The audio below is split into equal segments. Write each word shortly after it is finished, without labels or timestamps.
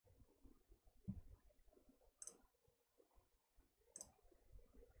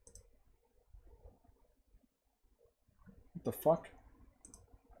What the fuck?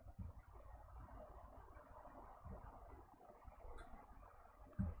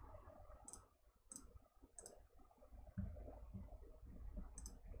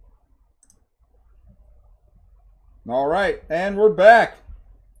 All right, and we're back.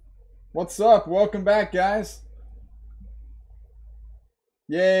 What's up? Welcome back, guys.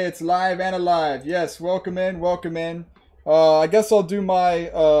 Yay, it's live and alive. Yes, welcome in, welcome in. I guess I'll do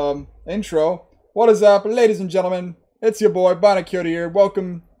my intro. What is up, ladies and gentlemen? It's your boy, Bonacute here.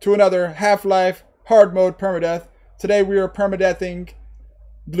 Welcome to another Half-Life Hard Mode Permadeath. Today we are permadeathing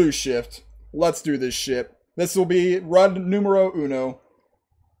Blue Shift. Let's do this shit. This will be run numero uno.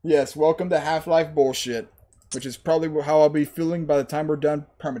 Yes, welcome to Half-Life bullshit, which is probably how I'll be feeling by the time we're done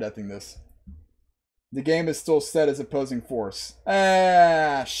permadeathing this. The game is still set as opposing force.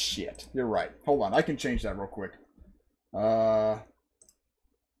 Ah, shit. You're right. Hold on, I can change that real quick. Bad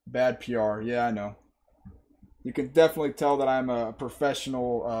PR. Yeah, I know. You can definitely tell that I'm a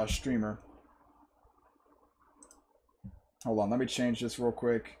professional streamer. Hold on, let me change this real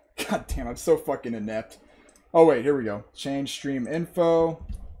quick. God damn, I'm so fucking inept. Oh wait, here we go. Change stream info.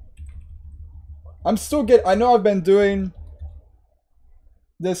 I'm still I know I've been doing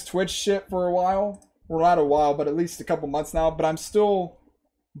this Twitch shit for a while. Well, not a while, but at least a couple months now. But I'm still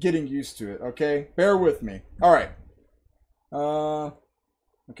getting used to it, okay? Bear with me. Alright.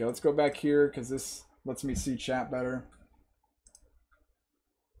 Okay, let's go back here, because this lets me see chat better.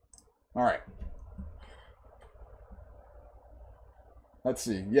 Alright. Let's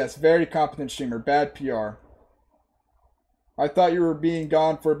see. Yes, very competent streamer. Bad PR. I thought you were being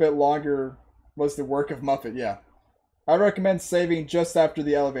gone for a bit longer was the work of Muffet. Yeah. I recommend saving just after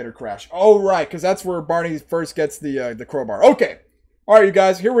the elevator crash. Oh, right, because that's where Barney first gets the crowbar. Okay. All right, you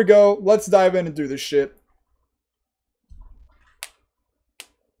guys, here we go. Let's dive in and do this shit.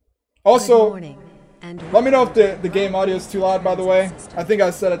 Also, let me know if the game audio is too loud, by the way. I think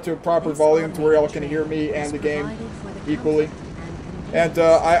I set it to a proper volume to where y'all can hear me and the game equally. And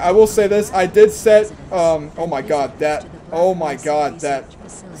I will say this. I did set... oh, my God. Oh, my God. That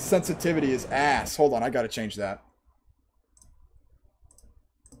sensitivity is ass. Hold on. I got to change that.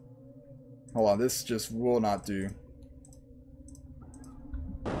 Hold on, this just will not do.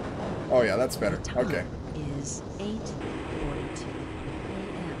 Oh yeah, that's better. Okay. Is 8:42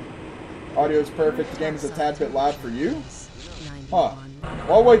 a.m. Audio is perfect. The game is a tad bit loud for you? Huh. Well,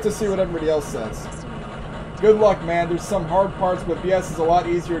 I'll wait to see what everybody else says. Good luck, man. There's some hard parts, but BS is a lot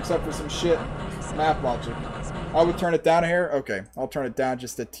easier except for some shit map logic. I would turn it down here? Okay. I'll turn it down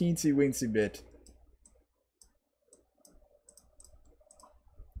just a teensy-weensy bit.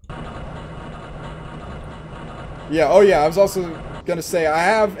 Yeah, oh yeah, I was also gonna say, I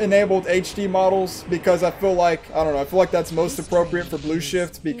have enabled HD models because I feel like, I don't know, I feel like that's most appropriate for Blue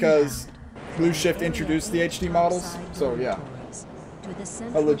Shift because Blue Shift introduced the HD models. So yeah.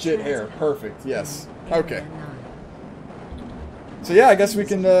 A legit hair. Perfect, yes. Okay. So yeah, I guess we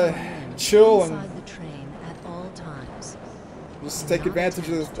can chill and just take advantage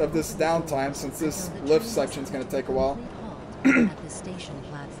of this downtime since this lift section is gonna take a while.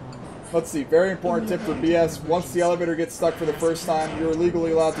 Let's see, very important tip for BS. Once the elevator gets stuck for the first time, you're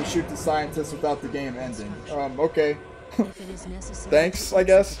legally allowed to shoot the scientist without the game ending. Okay. Thanks, I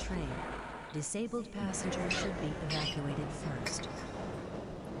guess. Disabled passengers should be evacuated first.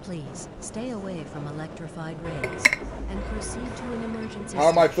 Please stay away from electrified rails and proceed to an emergency. How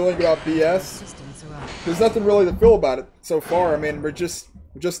am I feeling about BS? There's nothing really to feel about it so far. I mean, we're just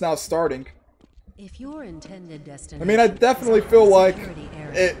now starting. If your intended destination, I mean, I definitely feel like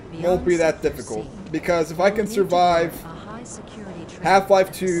it won't be that difficult. Because if I can survive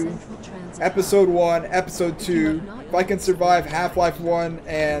Half-Life 2, Episode 1, Episode 2, if I can survive Half-Life 1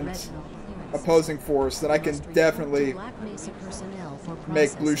 and Opposing Force, then I can definitely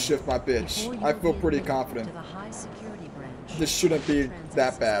make Blue Shift my bitch. I feel pretty confident. This shouldn't be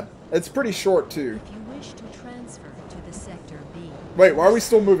that bad. It's pretty short, too. Wait, why are we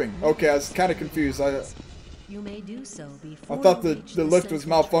still moving? Okay, I was kind of confused. I thought the lift was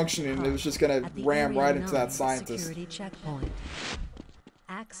malfunctioning and it was just going to ram right into that scientist.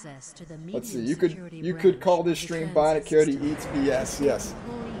 Let's see, you could call this stream Bonacute Eats BS, yes.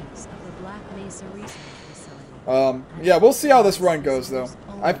 Yeah, we'll see how this run goes though.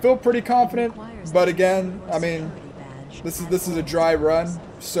 I feel pretty confident, but again, I mean, this is a dry run,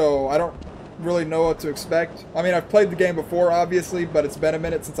 so I don't really know what to expect. I mean, I've played the game before, obviously, but it's been a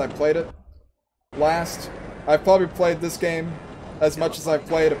minute since I played it last. I've probably played this game as much as I've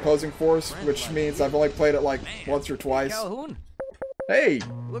played Opposing Force, which means I've only played it like once or twice. Calhoun. Hey!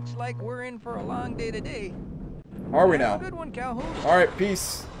 Looks like we're in for a long day today. Are we now? Good one, Calhoun. Alright,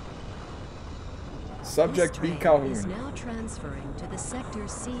 peace. Subject B This train is Calhoun. now transferring to the Sector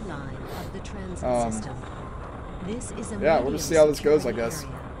C line of the transit system. This is a Yeah, we'll just see how this goes, I medium guess.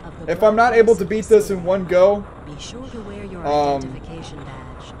 security area of the If I'm not able to Broadway beat this in facility. one go, Be sure to wear your identification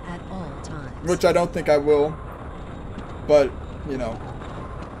badge at all times. which I don't think I will, but, you know,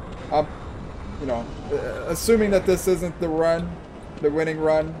 I'm, you know, assuming that this isn't the run, the winning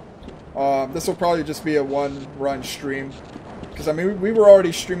run, this will probably just be a one-run stream. Because, I mean, we were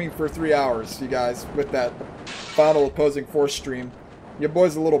already streaming for 3 hours, you guys, with that final opposing force stream. Your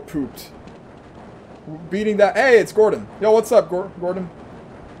boy's a little pooped. Beating that... Hey, it's Gordon. Yo, what's up, Gordon?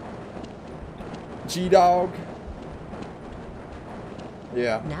 G-Dog.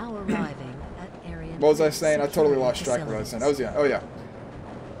 Yeah. Now arriving at area. What was I saying? I totally lost track of what I was saying. Oh yeah.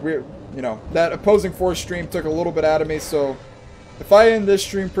 We, you know, that opposing force stream took a little bit out of me, so if I end this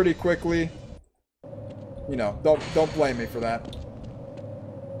stream pretty quickly, you know, don't blame me for that.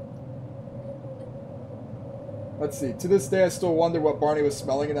 Let's see. To this day, I still wonder what Barney was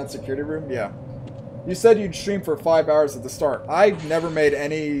smelling in that security room. Yeah. You said you'd stream for 5 hours at the start. I never made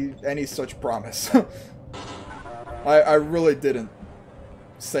any such promise. I really didn't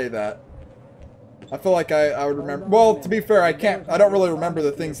say that. I feel like I would remember. Well, to be fair, I don't really remember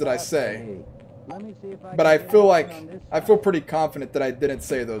the things that I say. But I feel pretty confident that I didn't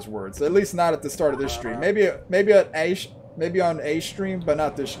say those words. At least not at the start of this stream. Maybe on a stream, but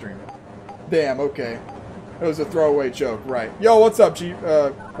not this stream. Damn, okay. It was a throwaway joke, right. Yo, what's up, G? I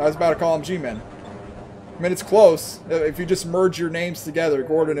was about to call him G-Man. I mean, it's close. If you just merge your names together,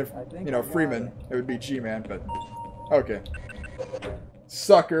 Gordon and, you know, Freeman, it would be G-Man, but... Okay.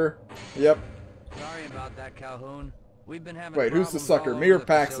 Sucker. Yep. Sorry about that, Calhoun. We've been having Wait, who's the problems sucker? all Me or over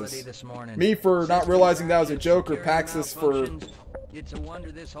the facility Paxis? this morning. Me for not System realizing that was a crashes, joke, or security Paxis for malfunctions. It's a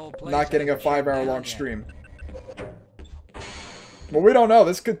wonder this whole place not getting a hasn't shut 5-hour down long yet. stream. Well, we don't know.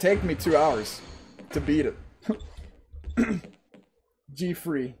 This could take me 2 hours to beat it.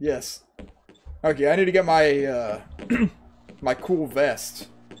 G-free, yes. Okay, I need to get my my cool vest.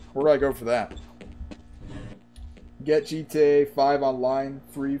 Where do I go for that? Get GTA 5 online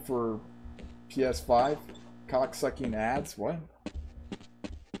free for PS5. Cocksucking ads? What?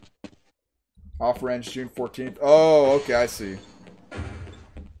 Offer ends June 14th. Oh, okay, I see.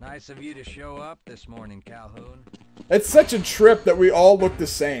 Nice of you to show up this morning, Calhoun. It's such a trip that we all look the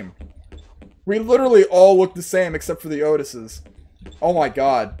same. We literally all look the same except for the Otises. Oh my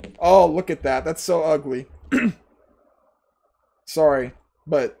god. Oh, look at that. That's so ugly. Sorry,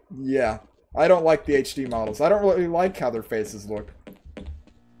 but yeah. I don't like the HD models. I don't really like how their faces look.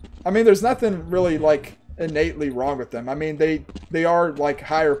 I mean, there's nothing really, like, innately wrong with them. I mean, they are, like,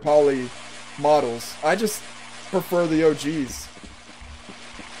 higher poly models. I just prefer the OGs.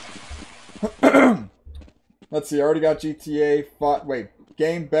 Let's see, I already got GTA 5. Wait,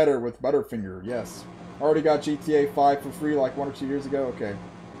 game better with Butterfinger. Yes. I already got GTA 5 for free like 1 or 2 years ago. Okay.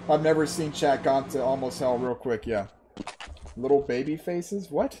 I've never seen chat gone to almost hell real quick. Yeah. Little baby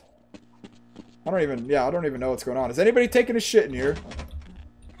faces? What? I don't even know what's going on. Is anybody taking a shit in here?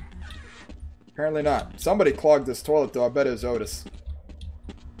 Apparently not. Somebody clogged this toilet though. I bet it was Otis.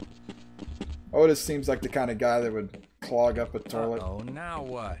 Otis seems like the kind of guy that would clog up a toilet. Oh, now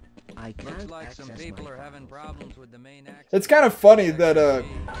what? I can't Looks like some access people my are having problems with the main access. It's kind of funny that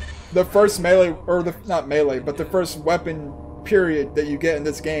the first melee, or the not melee, but the first weapon period that you get in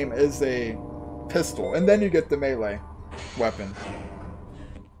this game is a pistol, and then you get the melee weapon.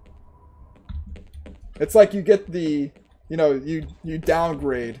 It's like you get the, you know, you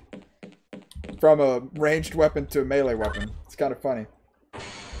downgrade from a ranged weapon to a melee weapon. It's kind of funny.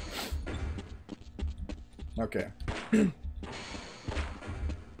 Okay.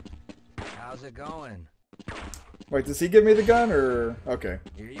 How's it going? Wait, does he give me the gun, or... Okay.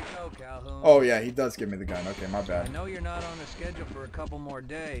 Here you go, Calhoun. Oh, yeah, he does give me the gun. Okay, my I bad. know you're not on the schedule for a couple more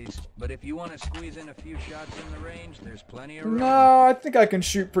days, but if you want to squeeze in a few shots in the range, there's plenty of room. No, I think I can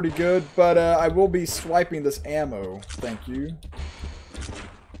shoot pretty good, but I will be swiping this ammo. Thank you.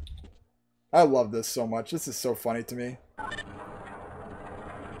 I love this so much. This is so funny to me.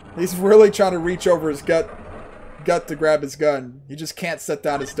 He's really trying to reach over his gut to grab his gun. He just can't set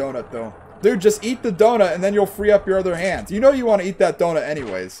down his donut, though. Dude, just eat the donut and then you'll free up your other hands. You know you want to eat that donut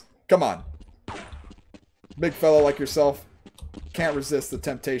anyways. Come on. Big fella like yourself can't resist the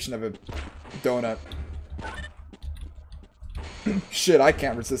temptation of a donut. Shit, I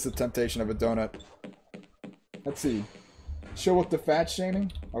can't resist the temptation of a donut. Let's see. Chill with the fat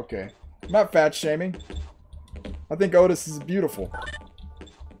shaming? Okay. Not fat shaming. I think Otis is beautiful.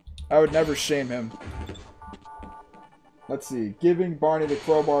 I would never shame him. Let's see. Giving Barney the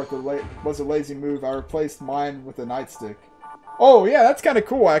crowbar was a lazy move. I replaced mine with a nightstick. Oh, yeah, that's kind of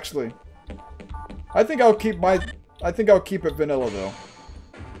cool, actually. I think I'll keep it vanilla though.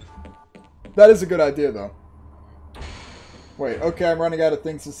 That is a good idea though. Wait, okay, I'm running out of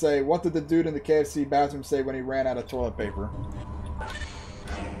things to say. What did the dude in the KFC bathroom say when he ran out of toilet paper?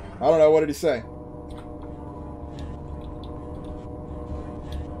 I don't know, what did he say?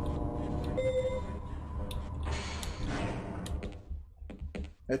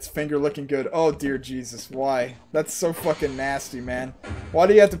 It's finger looking good. Oh dear Jesus, why? That's so fucking nasty, man. Why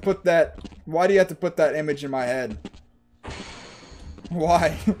do you have to put that image in my head?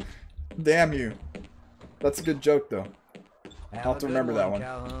 Why? Damn you. That's a good joke though. I'll have to remember that one.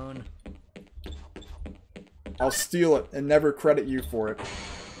 Calhoun. I'll steal it and never credit you for it.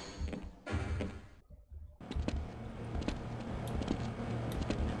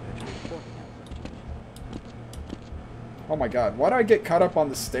 Oh my god, why do I get caught up on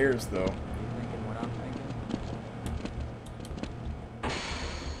the stairs though? Are you thinking what I'm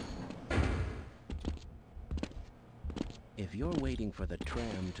thinking? If you're waiting for the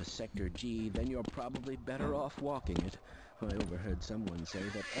tram to Sector G, then you're probably better off walking it. I overheard someone say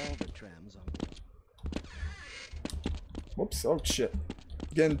that all the trams on... Whoops, oh shit.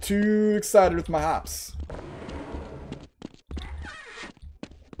 Getting too excited with my hops.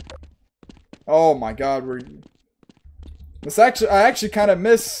 Oh my god, I actually kind of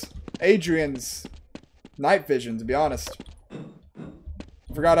miss Adrian's night vision, to be honest.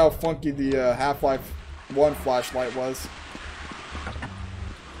 I forgot how funky the Half-Life 1 flashlight was.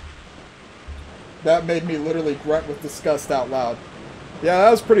 That made me literally grunt with disgust out loud. Yeah, that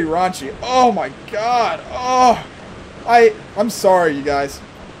was pretty raunchy. Oh my god. Oh, I'm sorry, you guys.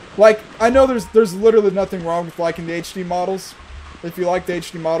 Like, I know there's literally nothing wrong with liking the HD models. If you like the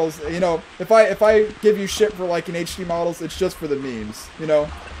HD models, you know, if I give you shit for liking HD models, it's just for the memes, you know.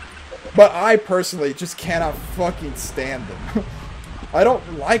 But I personally just cannot fucking stand them. I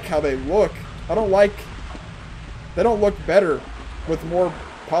don't like how they look. They don't look better with more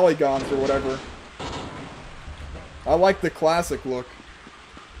polygons or whatever. I like the classic look.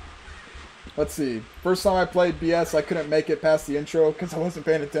 Let's see. First time I played BS, I couldn't make it past the intro because I wasn't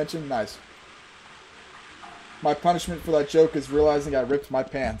paying attention. Nice. My punishment for that joke is realizing I ripped my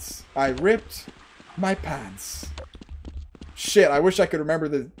pants. I ripped my pants. Shit, I wish I could remember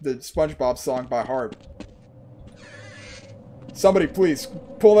the SpongeBob song by heart. Somebody please,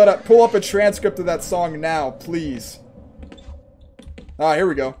 pull that up. Pull up a transcript of that song now, please. Ah, here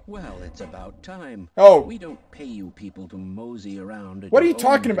we go. Well, it's about time. Oh. We don't pay you people to mosey around. What are you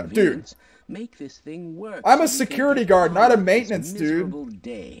talking about, dude? Make this thing work. I'm a security guard, not a maintenance dude.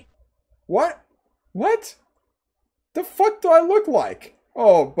 Day. What? What? The fuck do I look like?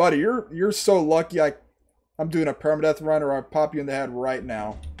 Oh, buddy, you're so lucky I'm doing a permadeath run or I'll pop you in the head right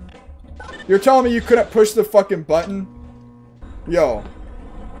now. You're telling me you couldn't push the fucking button? Yo.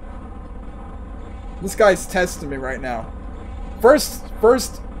 This guy's testing me right now. First,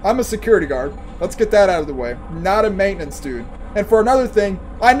 I'm a security guard. Let's get that out of the way. Not a maintenance dude. And for another thing,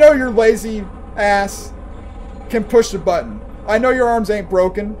 I know your lazy ass can push the button. I know your arms ain't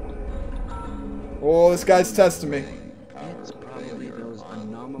broken. Oh, this guy's testing me. It's probably those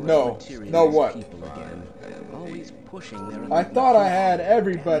anomalous No what? people again. Always pushing their I thought I had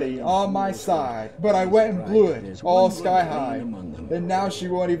everybody on my side, but I went and blew it, all sky high. And now she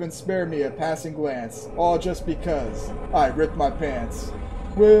won't even spare me a passing glance, all just because I ripped my pants.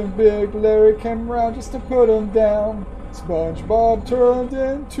 When Big Larry came around just to put him down, SpongeBob turned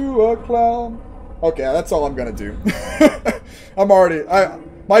into a clown. Okay, that's all I'm gonna do.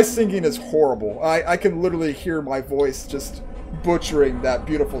 My singing is horrible. I can literally hear my voice just butchering that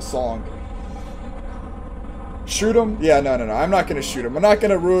beautiful song. Shoot him? Yeah, no. I'm not gonna shoot him. I'm not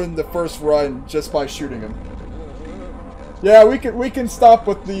gonna ruin the first run just by shooting him. Yeah, we can stop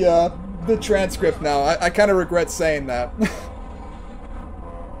with the transcript now. I kind of regret saying that.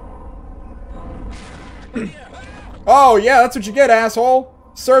 Oh yeah, that's what you get, asshole.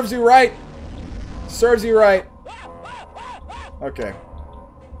 Serves you right. Serves you right. Okay.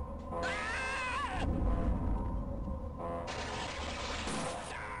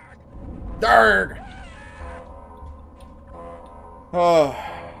 Darg! Oh.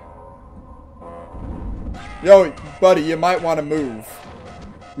 Yo, buddy, you might want to move.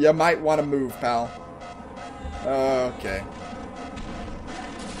 You might want to move, pal. Okay.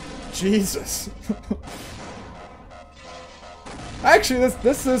 Jesus. Actually,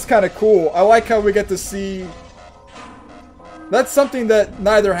 this is kind of cool. I like how we get to see... That's something that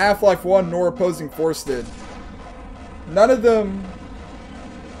neither Half-Life 1 nor Opposing Force did. None of them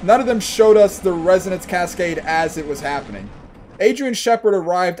showed us the Resonance Cascade as it was happening. Adrian Shepard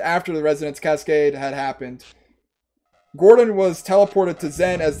arrived after the Resonance Cascade had happened. Gordon was teleported to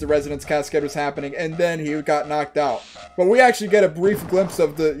Zen as the Resonance Cascade was happening, and then he got knocked out. But we actually get a brief glimpse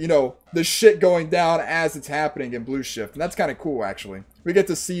of the, you know, the shit going down as it's happening in Blue Shift. And that's kind of cool, actually. We get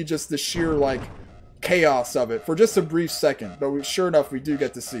to see just the sheer, like, chaos of it for just a brief second. But sure enough, we do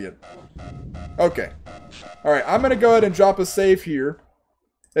get to see it. Okay. Alright, I'm going to go ahead and drop a save here.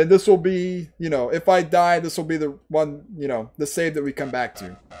 And this will be, you know, if I die, this will be the one, you know, the save that we come back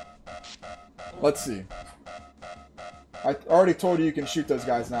to. Let's see. I already told you can shoot those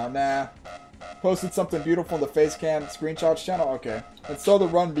guys now. Nah. Posted something beautiful in the Facecam screenshots channel? Okay. And so the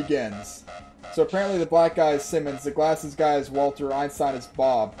run begins. So apparently the black guy is Simmons, the glasses guy is Walter, Einstein is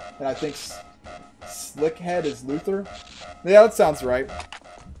Bob, and I think Slickhead is Luther? Yeah, that sounds right.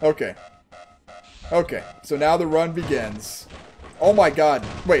 Okay. Okay, so now the run begins. Oh my god.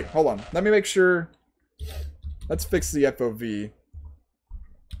 Wait, hold on. Let me make sure. Let's fix the FOV.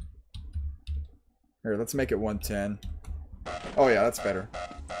 Here, let's make it 110. Oh yeah, that's better.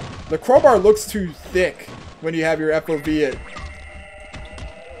 The crowbar looks too thick when you have your FOV at...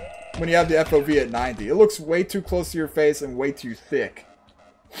 When you have the FOV at 90. It looks way too close to your face and way too thick.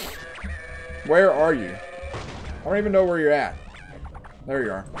 Where are you? I don't even know where you're at. There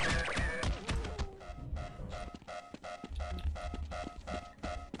you are.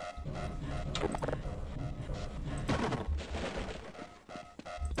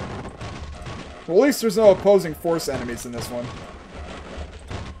 Well, at least there's no opposing force enemies in this one.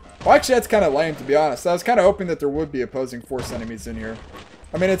 Well, actually, that's kind of lame, to be honest. I was kind of hoping that there would be opposing force enemies in here.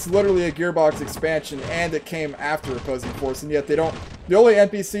 I mean, it's literally a Gearbox expansion, and it came after opposing force, and yet they don't... The only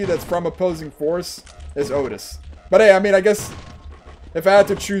NPC that's from opposing force is Otis. But hey, I mean, I guess if I had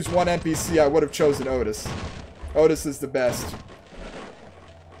to choose one NPC, I would have chosen Otis. Otis is the best.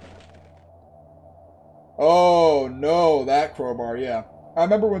 Oh, no, that crowbar, yeah. I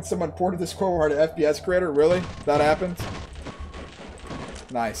remember when someone ported this crowbar to FPS Creator. Really? That happened?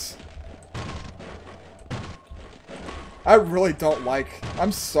 Nice. I really don't like...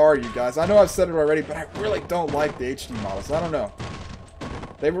 I'm sorry, you guys. I know I've said it already, but I really don't like the HD models. I don't know.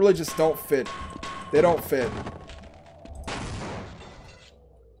 They really just don't fit. They don't fit.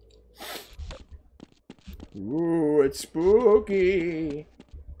 Ooh, it's spooky.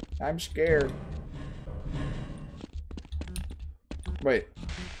 I'm scared. Wait.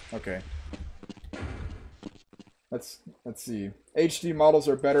 Okay. Let's see. HD models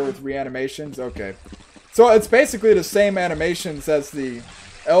are better with reanimations. Okay. So it's basically the same animations as the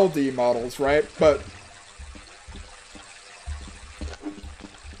LD models, right? But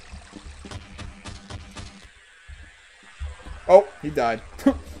oh, he died.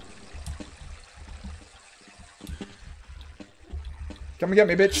 Come and get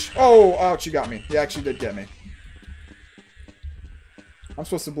me, bitch. Oh, ouch, you got me. You actually did get me. I'm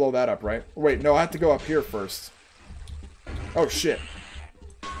supposed to blow that up, right? Wait, no, I have to go up here first. Oh, shit.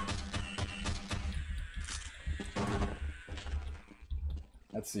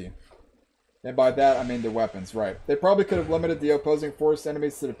 Let's see. And by that, I mean the weapons, right. They probably could have limited the opposing force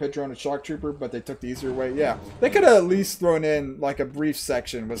enemies to the pit drone and shock trooper, but they took the easier way. Yeah, they could have at least thrown in, like, a brief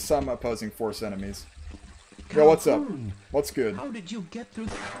section with some opposing force enemies. Yo, what's up? What's good? How did you get through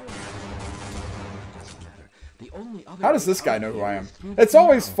How does this guy know who I am? It's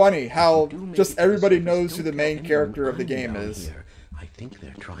always funny how just everybody knows who the main character of the game is. I think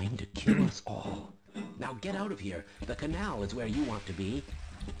they're trying to kill us all. Now get out of here. The canal is where you want to be.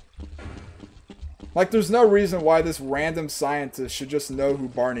 Like, there's no reason why this random scientist should just know who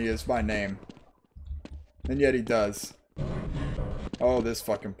Barney is by name. And yet he does. Oh, this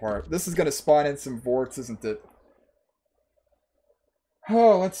fucking part. This is gonna spawn in some vorts, isn't it?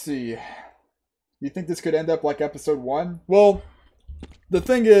 Oh, let's see. You think this could end up like episode 1? Well, the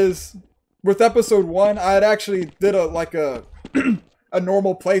thing is, with episode 1, I had actually did a a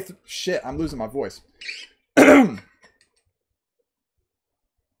normal playthrough. Shit, I'm losing my voice. I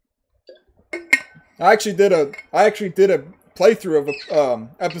actually did a playthrough of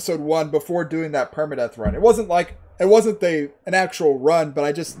episode 1 before doing that permadeath run. It wasn't an actual run, but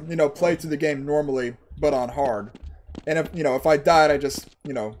I just, you know, played through the game normally, but on hard. And if, you know, if I died, I just,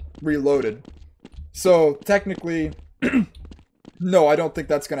 you know, reloaded. So technically, no, I don't think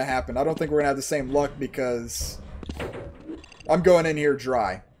that's gonna happen. I don't think we're gonna have the same luck because I'm going in here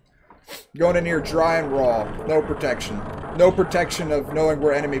dry. Going in here dry and raw. No protection. No protection of knowing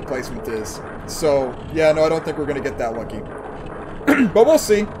where enemy placement is. So, yeah, no, I don't think we're going to get that lucky. But we'll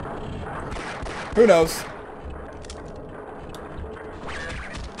see. Who knows?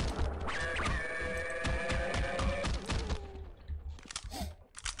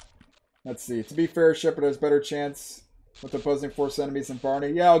 Let's see. To be fair, Shepard has better chance with opposing force enemies than Barney.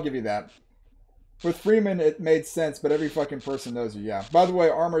 Yeah, I'll give you that. With Freeman, it made sense, but every fucking person knows you, yeah. By the way,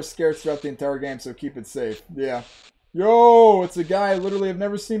 armor's scarce throughout the entire game, so keep it safe. Yeah. Yo, it's a guy I literally have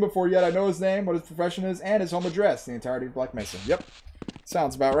never seen before yet. I know his name, what his profession is, and his home address. The entirety of Black Mesa. Yep.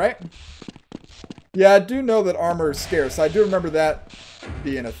 Sounds about right. Yeah, I do know that armor is scarce. I do remember that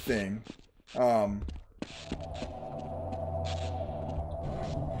being a thing.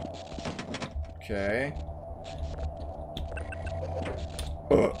 Okay.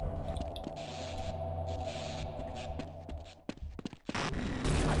 Ugh.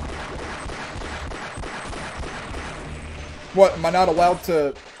 What, am I not allowed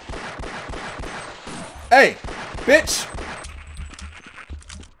to... Hey! Bitch!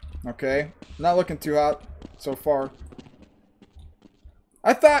 Okay. Not looking too hot so far.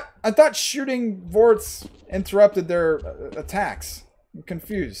 I thought shooting Vorts interrupted their attacks. I'm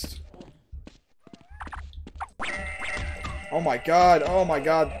confused. Oh my god, oh my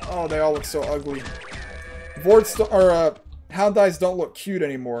god. Oh, they all look so ugly. Vorts, or, Houndeyes don't look cute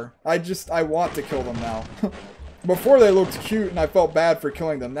anymore. I want to kill them now. Before they looked cute and I felt bad for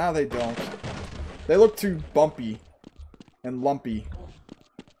killing them. Now they don't. They look too bumpy and lumpy.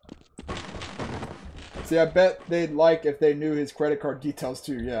 See, I bet they'd like if they knew his credit card details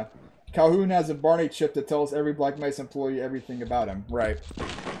too, yeah. Calhoun has a Barney chip that tells every Black Mesa employee everything about him. Right.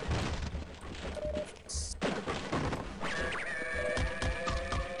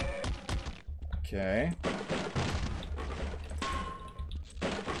 Okay.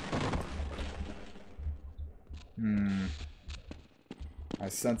 I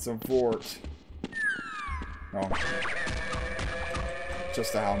sense a Vort. Oh.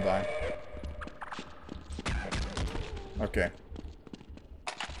 Just a Houndeye. Okay.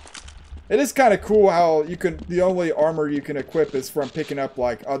 It is kind of cool how you can, the only armor you can equip is from picking up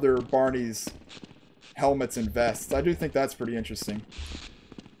like other Barney's helmets and vests. I do think that's pretty interesting.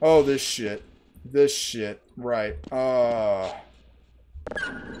 Oh, this shit. This shit. Right.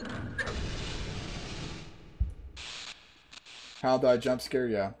 Houndeye jump scare?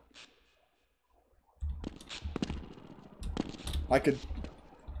 Yeah. I feel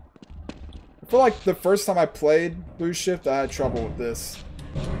like the first time I played Blue Shift, I had trouble with this.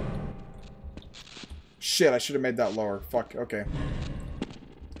 Shit, I should have made that lower. Fuck, okay.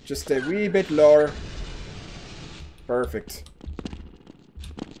 Just a wee bit lower. Perfect.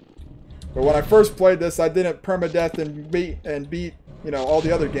 But when I first played this, I didn't permadeath and beat, you know, all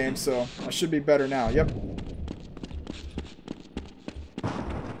the other games, so I should be better now. Yep.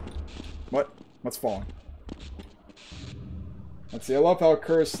 What? What's falling? Let's see, I love how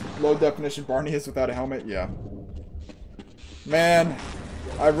cursed low-definition Barney is without a helmet. Yeah. Man,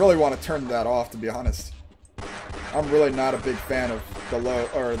 I really want to turn that off, to be honest. I'm really not a big fan of the low,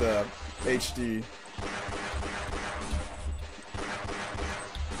 or the HD.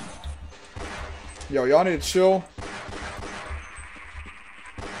 Yo, y'all need to chill.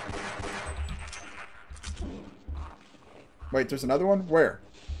 Wait, there's another one? Where?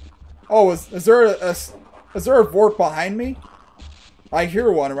 Oh, is there a Vort behind me? I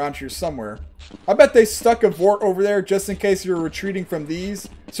hear one around here somewhere. I bet they stuck a Vort over there just in case you were retreating from these,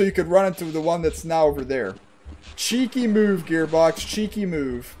 so you could run into the one that's now over there. Cheeky move, Gearbox. Cheeky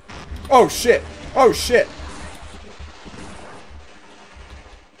move. Oh, shit. Oh, shit.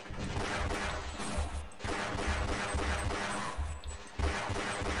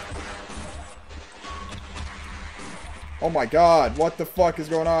 Oh my god, what the fuck is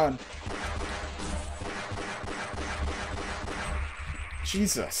going on?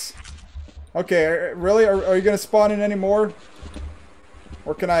 Jesus. Okay, really? Are you gonna spawn in any more?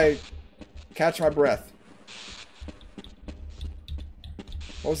 Or can I catch my breath?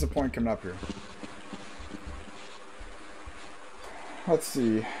 What was the point coming up here? Let's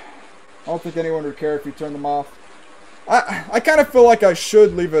see. I don't think anyone would care if you turn them off. I kind of feel like I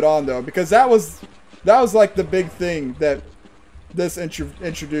should leave it on though, because that was like the big thing that this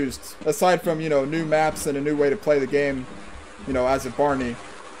introduced, aside from, you know, new maps and a new way to play the game, you know, as a Barney.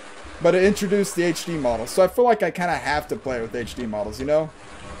 But it introduced the HD model, so I feel like I kind of have to play with HD models, you know?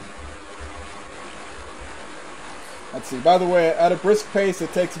 Let's see. By the way, at a brisk pace,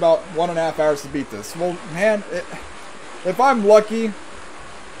 it takes about 1.5 hours to beat this. Well, man, if I'm lucky,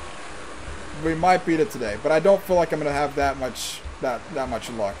 we might beat it today. But I don't feel like I'm gonna have that much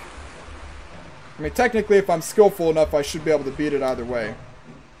luck. I mean, technically, if I'm skillful enough, I should be able to beat it either way.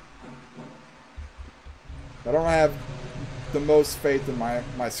 I don't have the most faith in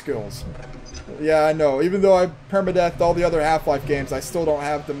my skills. Yeah, I know. Even though I permadeathed all the other Half-Life games, I still don't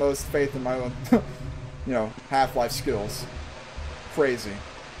have the most faith in my own, you know, Half-Life skills. Crazy.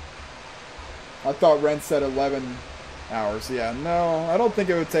 I thought Ren said 11 hours. Yeah, no, I don't think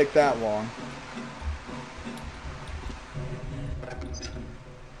it would take that long.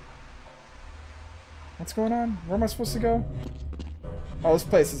 What's going on? Where am I supposed to go? Oh, this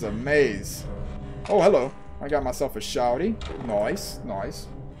place is a maze. Oh, hello. I got myself a shouty. Nice, nice.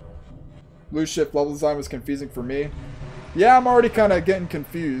 Blue shift level design was confusing for me. Yeah, I'm already kind of getting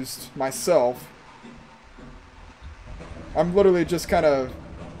confused myself. I'm literally just kind of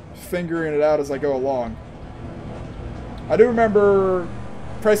figuring it out as I go along. I do remember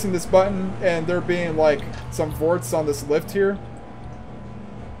pressing this button and there being like some vorts on this lift here.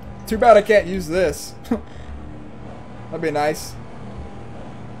 Too bad I can't use this. That'd be nice.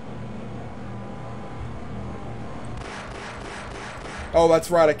 Oh, that's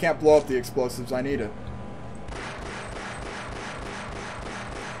right. I can't blow up the explosives. I need it.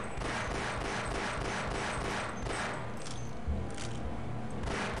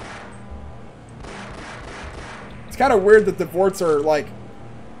 It's kind of weird that the vorts are like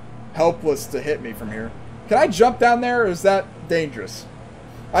helpless to hit me from here. Can I jump down there or is that dangerous?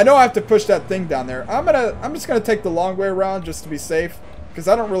 I know I have to push that thing down there. I'm just gonna take the long way around just to be safe, because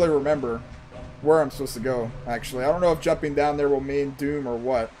I don't really remember where I'm supposed to go, actually. I don't know if jumping down there will mean doom or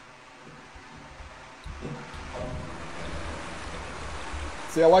what.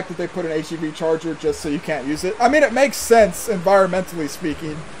 See, I like that they put an HEV charger just so you can't use it. I mean, it makes sense, environmentally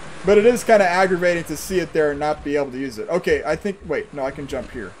speaking, but it is kind of aggravating to see it there and not be able to use it. Okay, I think... Wait, no, I can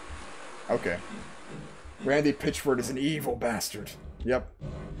jump here. Okay. Randy Pitchford is an evil bastard. Yep.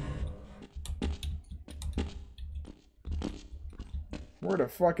 Where the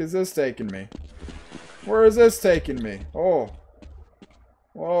fuck is this taking me? Where is this taking me? Oh.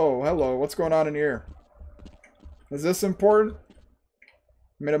 Whoa, hello. What's going on in here? Is this important?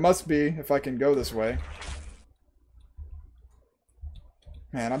 I mean, it must be if I can go this way.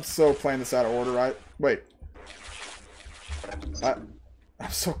 Man, I'm so playing this out of order. Wait.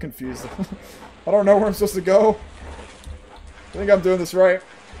 I'm so confused. I don't know where I'm supposed to go. I think I'm doing this right.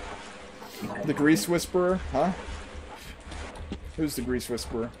 The Grease Whisperer, huh? Who's the Grease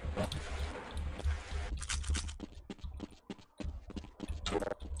Whisperer?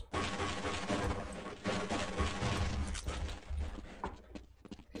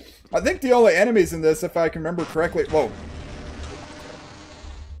 I think the only enemies in this, if I can remember correctly... Whoa.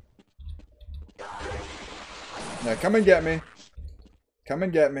 Yeah, come and get me. Come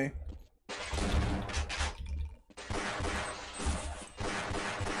and get me.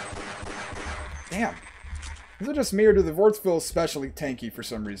 Damn. Is it just me or do the vorts feel especially tanky for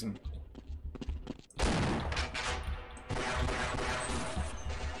some reason?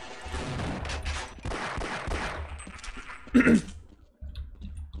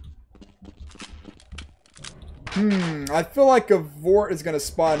 I feel like a vort is going to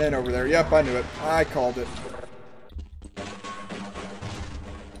spawn in over there. Yep, I knew it. I called it.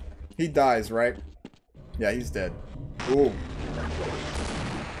 He dies, right? Yeah, he's dead. Ooh.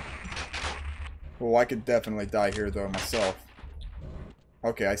 Oh, I could definitely die here though myself.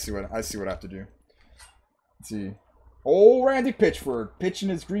 Okay, I see what I have to do. Let's see. Oh, Randy Pitchford pitching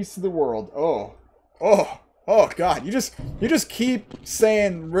his grease to the world. Oh. Oh. Oh god, you just keep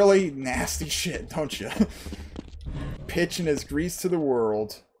saying really nasty shit, don't you? Pitching his grease to the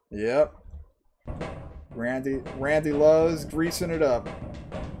world. Yep. Randy loves greasing it up.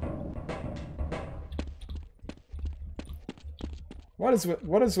 What is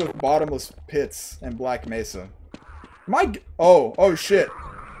with bottomless pits and Black Mesa? Oh shit.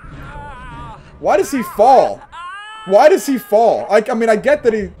 Why does he fall? Why does he fall? I mean, I get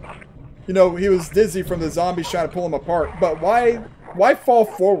that he was dizzy from the zombies trying to pull him apart, but why fall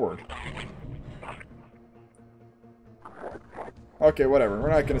forward? Okay, whatever. We're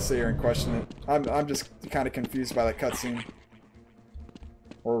not gonna sit here and question it. I'm just kind of confused by that cutscene.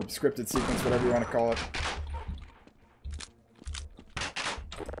 Or scripted sequence, whatever you want to call it.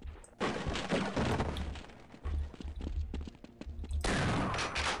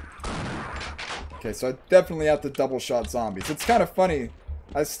 Okay, so I definitely have to double shot zombies. It's kind of funny.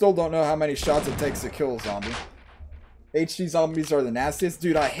 I still don't know how many shots it takes to kill a zombie. HD zombies are the nastiest.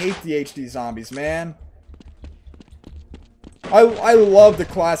 Dude, I hate the HD zombies, man. I love the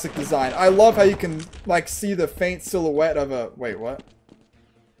classic design. I love how you can, like, see the faint silhouette of a... Wait, what?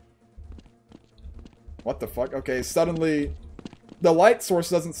 What the fuck? Okay, suddenly... The light source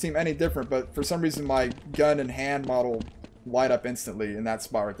doesn't seem any different, but for some reason my gun and hand model light up instantly in that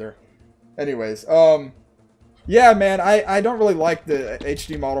spot right there. Anyways, yeah, man, I don't really like the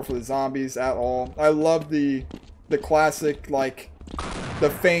HD model for the zombies at all. I love the classic, like, the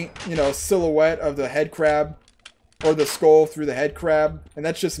faint, silhouette of the head crab, or the skull through the head crab, and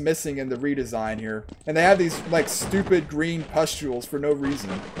that's just missing in the redesign here. And they have these, like, stupid green pustules for no reason.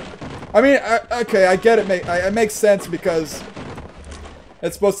 I mean, okay, I get it. It makes sense because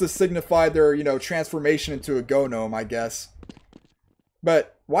It's supposed to signify their, you know, transformation into a go-gnome, I guess.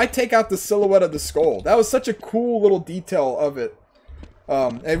 But why take out the silhouette of the skull? That was such a cool little detail of it.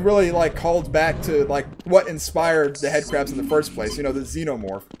 It really, like, called back to, like, what inspired the headcrabs in the first place. You know, the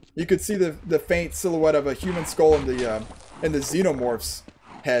xenomorph. You could see the faint silhouette of a human skull in the xenomorph's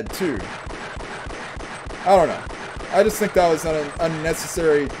head, too. I don't know. I just think that was an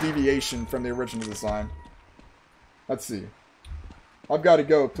unnecessary deviation from the original design. Let's see. I've got to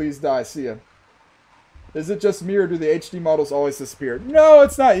go. Please die. See ya. Is it just me or do the HD models always disappear? No,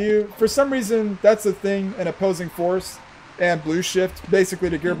 it's not you. For some reason, that's a thing in Opposing Force and Blue Shift. Basically,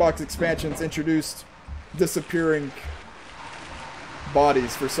 the Gearbox expansions introduced disappearing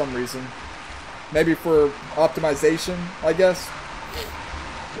bodies for some reason. Maybe for optimization, I guess.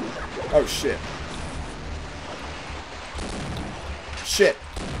 Oh, shit. Shit.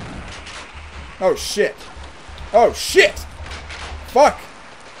 Oh, shit. Oh, shit! Fuck!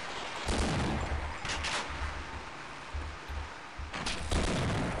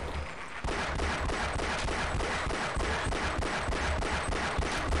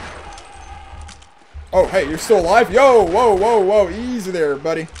 Oh, hey, you're still alive? Yo, whoa, whoa, whoa. Easy there,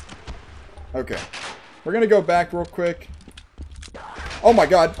 buddy. Okay. We're gonna go back real quick. Oh my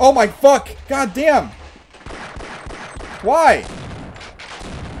god. Oh my fuck! God damn! Why?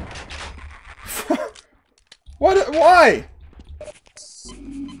 What? Why?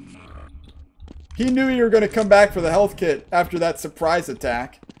 He knew you were going to come back for the health kit after that surprise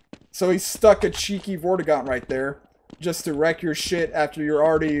attack. So he stuck a cheeky Vortigaunt right there. Just to wreck your shit after you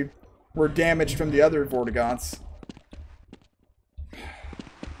already were damaged from the other Vortigaunts.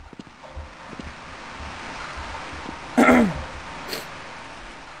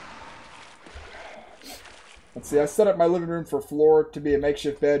 Let's see, I set up my living room for floor to be a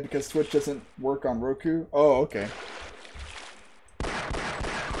makeshift bed because Twitch doesn't work on Roku. Oh, okay.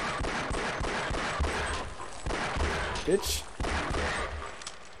 Bitch.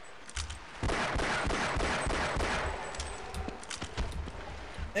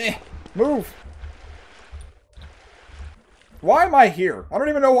 Move! Why am I here? I don't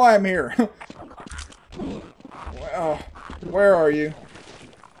even know why I'm here. Well, where are you?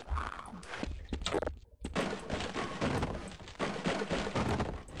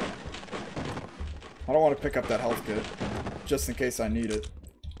 I don't want to pick up that health kit, just in case I need it.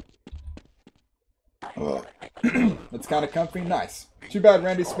 It's kind of comfy. Nice. Too bad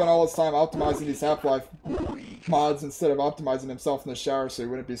Randy spent all his time optimizing these Half-Life mods instead of optimizing himself in the shower so he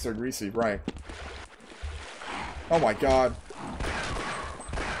wouldn't be so greasy. Right. Oh my god.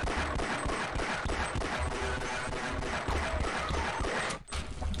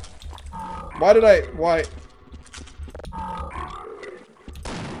 Why?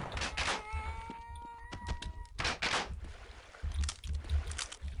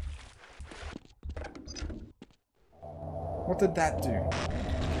 What did that do?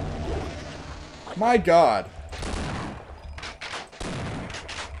 My god.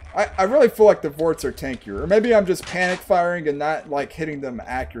 I really feel like the Vorts are tankier. Or maybe I'm just panic firing and not, like, hitting them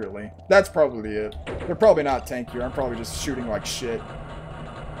accurately. That's probably it. They're probably not tankier. I'm probably just shooting like shit.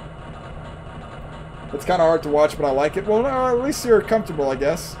 It's kind of hard to watch, but I like it. Well, no, at least you're comfortable, I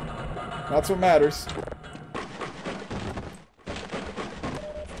guess. That's what matters.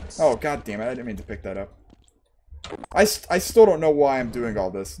 Oh, god damn it. I didn't mean to pick that up. I still don't know why I'm doing all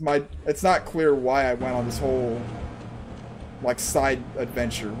this. It's not clear why I went on this whole, like, side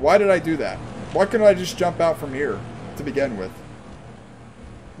adventure. Why did I do that? Why couldn't I just jump out from here to begin with?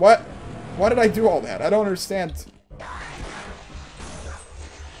 What? Why did I do all that? I don't understand.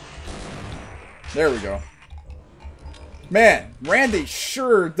 There we go. Man, Randy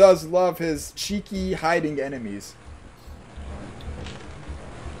sure does love his cheeky hiding enemies.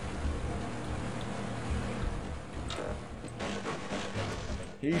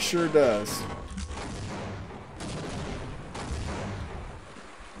 He sure does.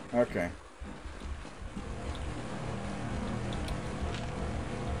 Okay.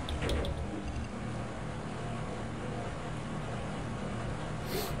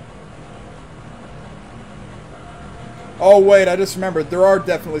 Oh wait, I just remembered. There are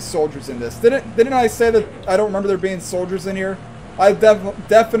definitely soldiers in this. Didn't I say that I don't remember there being soldiers in here? I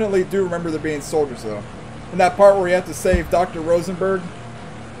definitely do remember there being soldiers though. In that part where you have to save Dr. Rosenberg.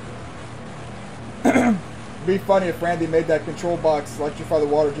 It'd be funny if Randy made that control box electrify the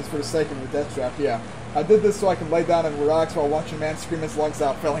water just for the sake of the death trap. Yeah. I did this so I can lay down and relax while watching a man scream his lungs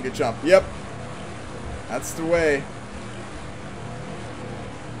out, failing a jump. Yep. That's the way.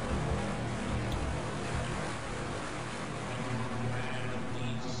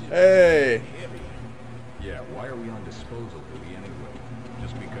 Hey. Yeah, why are we on disposal duty anyway?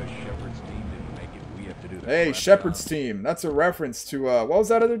 Just because Shepard's team didn't make it, we have to do the Hey, crap Shepard's job. team. That's a reference to, what was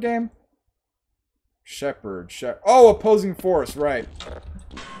that other game? Oh, Opposing Force, right.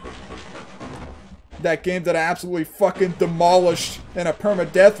 That game that I absolutely fucking demolished in a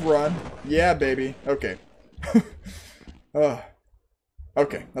permadeath run. Yeah, baby. Okay.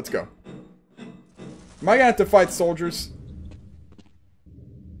 Okay, let's go. Am I gonna have to fight soldiers?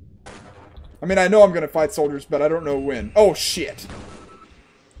 I mean, I know I'm gonna fight soldiers, but I don't know when. Oh, shit.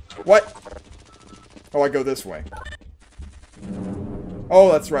 What? Oh, I go this way.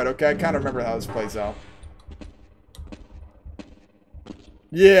 Oh, that's right. Okay, I kind of remember how this plays out.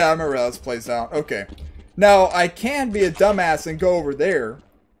 Yeah, I remember how this plays out. Okay. Now, I can be a dumbass and go over there.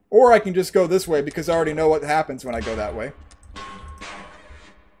 Or I can just go this way because I already know what happens when I go that way.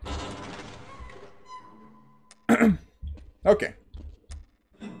 Okay.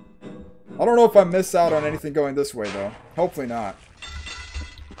 I don't know if I miss out on anything going this way, though. Hopefully not.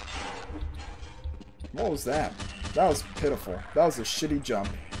 What was that? That was pitiful. That was a shitty jump.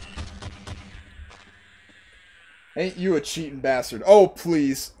 Ain't you a cheating bastard? Oh,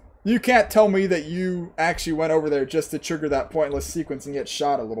 please. You can't tell me that you actually went over there just to trigger that pointless sequence and get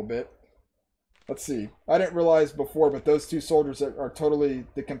shot a little bit. Let's see. I didn't realize before, but those two soldiers are totally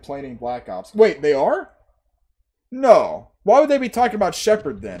the complaining Black Ops. Wait, they are? No. Why would they be talking about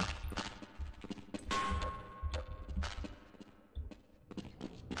Shepard then?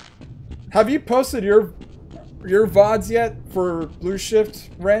 Have you posted your VODs yet for Blue Shift,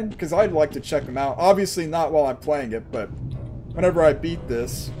 Ren? Because I'd like to check them out. Obviously not while I'm playing it, but whenever I beat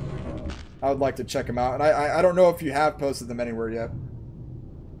this, I would like to check them out. And I don't know if you have posted them anywhere yet.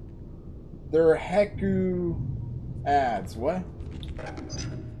 There are Heku ads. What?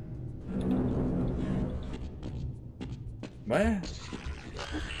 What?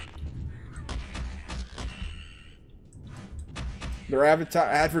 They're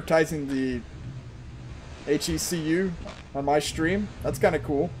advertising the HECU on my stream. That's kind of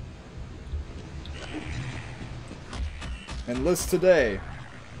cool. Enlist today.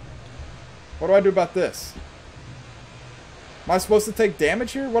 What do I do about this? Am I supposed to take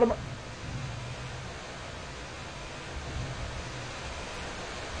damage here? What am I...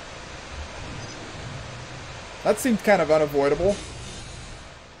 That seemed kind of unavoidable.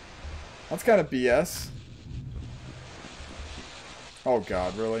 That's kind of BS. Oh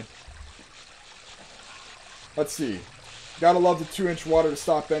god, really? Let's see. Gotta love the 2-inch water to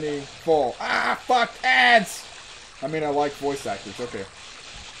stop any fall. Ah, fuck ads! I mean, I like voice actors. Okay.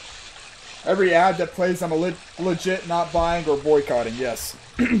 Every ad that plays, I'm a legit not buying or boycotting. Yes.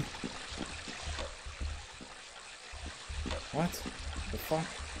 What? The fuck?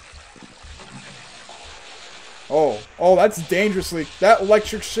 Oh, that's dangerously... That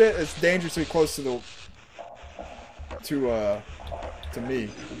electric shit is dangerously close to the... To me.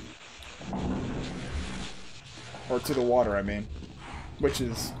 Or to the water, I mean. Which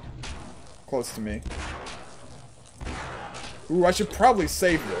is close to me. Ooh, I should probably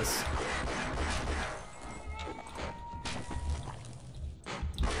save this.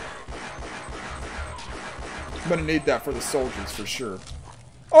 I'm gonna need that for the soldiers, for sure.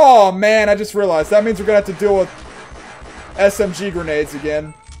 Oh, man, I just realized. That means we're gonna have to deal with SMG grenades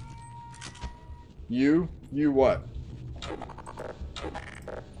again. You what?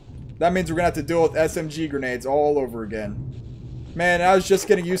 That means we're gonna have to deal with SMG grenades all over again. Man, I was just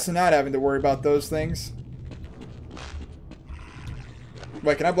getting used to not having to worry about those things.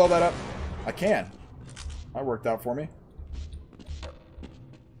 Wait, can I blow that up? I can. That worked out for me.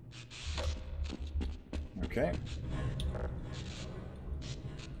 Okay.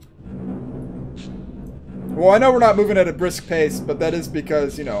 Well, I know we're not moving at a brisk pace, but that is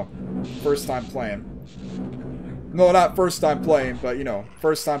because, you know, first time playing. No, not first time playing, but, you know,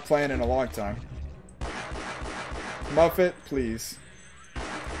 first time playing in a long time. Muffet, please.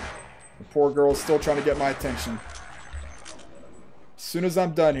 The poor girl's still trying to get my attention. As soon as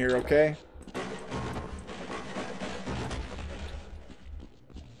I'm done here, okay?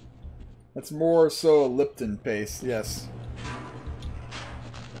 That's more so a Lipton pace, yes.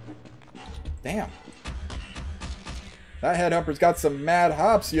 Damn. That headhumper's got some mad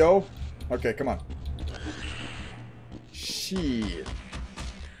hops, yo. Okay, come on. Shit.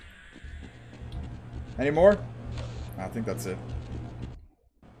 Any more? I think that's it.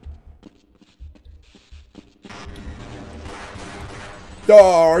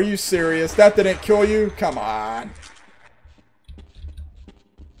 Oh, are you serious? That didn't kill you? Come on.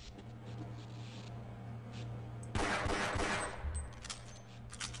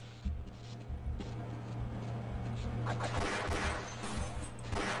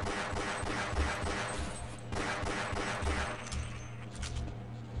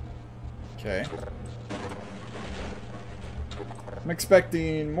 Okay. I'm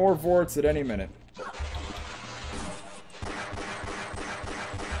expecting more vorts at any minute.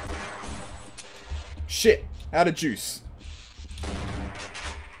 Shit! Out of juice.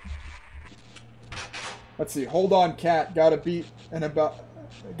 Let's see. Hold on, cat. Gotta beat a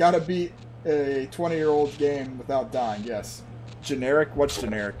 20-year-old's game without dying. Yes. Generic? What's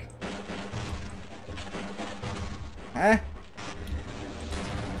generic? Huh?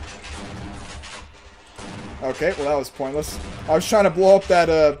 Okay, well that was pointless. I was trying to blow up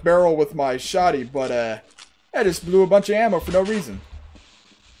that barrel with my shotty, but I just blew a bunch of ammo for no reason.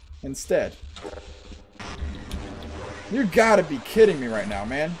 Instead. You gotta be kidding me right now,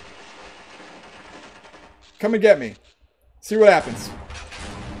 man. Come and get me. See what happens.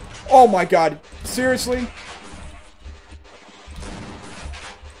 Oh my god. Seriously?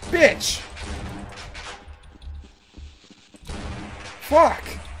 Bitch! Fuck!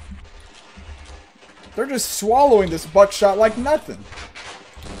 They're just swallowing this buckshot like nothing.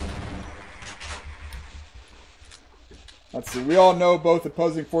 Let's see. We all know both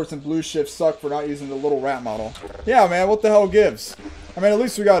opposing force and blue shift suck for not using the little rat model. Yeah, man. What the hell gives? I mean, at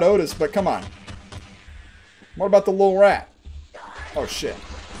least we got Otis, but come on. What about the little rat? Oh, shit.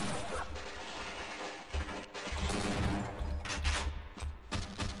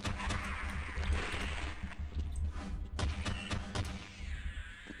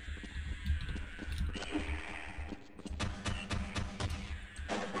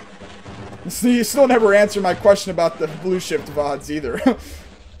 See, you still never answered my question about the blue shift VODs either.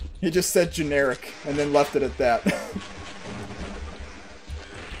 He just said generic and then left it at that.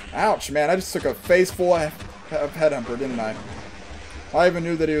 Ouch, man. I just took a face full of headhumper, didn't I? I even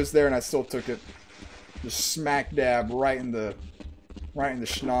knew that he was there and I still took it. Just smack dab right in the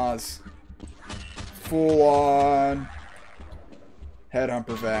schnoz. Full on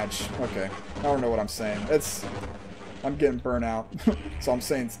headhumper vag. Okay. I don't know what I'm saying. I'm getting burnt out. So I'm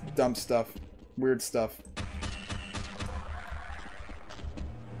saying dumb stuff. Weird stuff.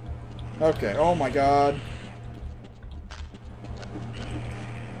 Okay. Oh my god.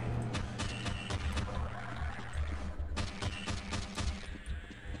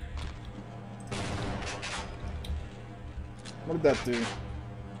 What did that do?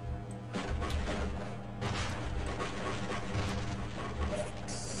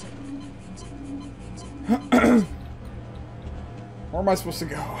 Where am I supposed to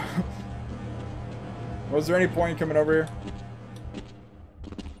go? Was there any point in coming over here?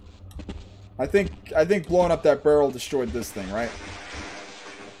 I think blowing up that barrel destroyed this thing, right?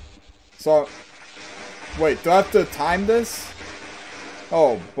 So, wait, do I have to time this?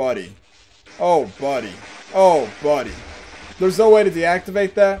 Oh, buddy. Oh, buddy. Oh, buddy. There's no way to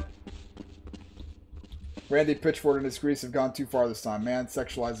deactivate that? Randy Pitchford and his grease have gone too far this time. Man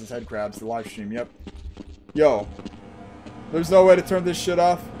sexualizes head crabs. The live stream, yep. Yo. There's no way to turn this shit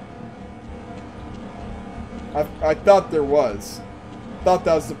off? I thought there was. Thought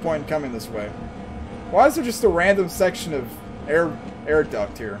that was the point in coming this way. Why is there just a random section of air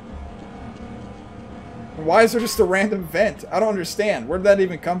duct here? And why is there just a random vent? I don't understand. Where did that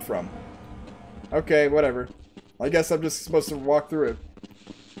even come from? Okay, whatever. I guess I'm just supposed to walk through it.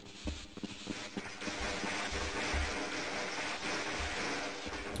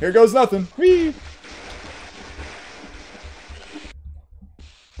 Here goes nothing. Whee!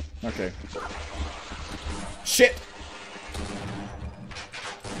 Okay. Shit!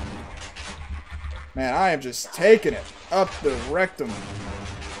 Man, I am just taking it up the rectum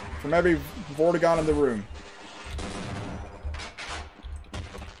from every Vortigon in the room.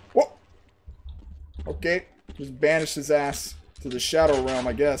 Whoa! Okay, just banish his ass to the Shadow Realm,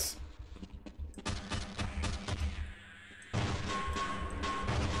 I guess.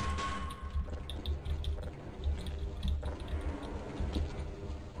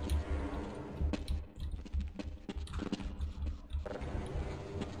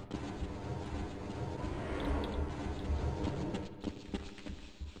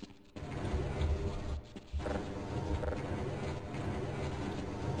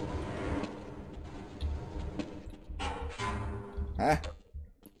 Huh?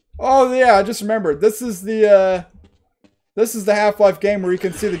 Oh yeah, I just remembered. This is the Half-Life game where you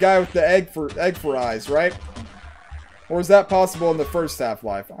can see the guy with the egg for eyes, right? Or is that possible in the first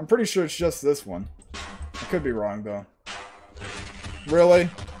Half-Life? I'm pretty sure it's just this one. I could be wrong though. Really?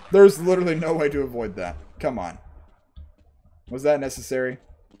 There's literally no way to avoid that. Come on. Was that necessary?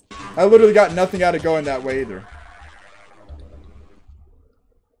 I literally got nothing out of going that way either.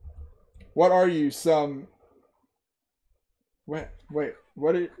 What are you, some... Wait,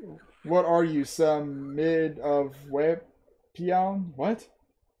 what are you, some mid of web peon? What?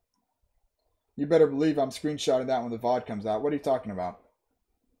 You better believe I'm screenshotting that when the VOD comes out. What are you talking about?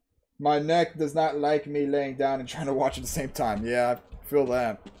 My neck does not like me laying down and trying to watch at the same time. Yeah, I feel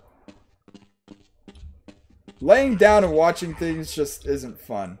that. Laying down and watching things just isn't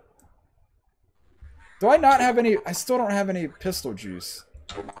fun. Do I not have any? I still don't have any pistol juice.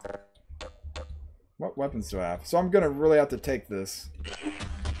 What weapons do I have? So I'm gonna really have to take this.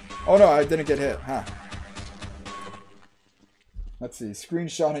 Oh no, I didn't get hit, huh? Let's see.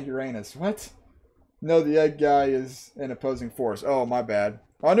 Screenshotting Uranus. What? No, the egg guy is an opposing force. Oh, my bad.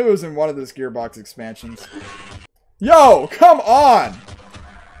 I knew it was in one of those Gearbox expansions. Yo, come on!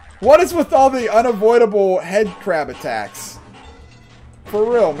 What is with all the unavoidable head crab attacks?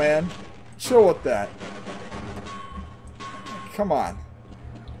 For real, man. Chill with that. Come on.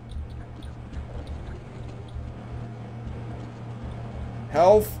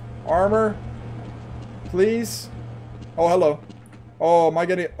 Health? Armor? Please? Oh, hello. Oh, am I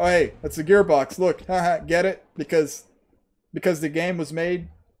getting... Oh, hey, that's a Gearbox. Look, haha, get it? Because the game was made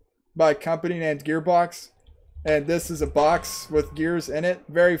by a company named Gearbox. And this is a box with gears in it.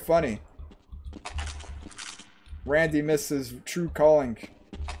 Very funny. Randy misses true calling.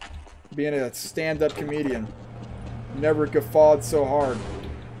 Being a stand-up comedian. Never guffawed so hard.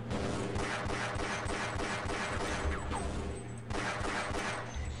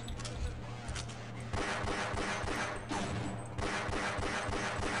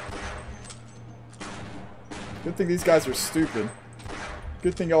 Good thing these guys are stupid.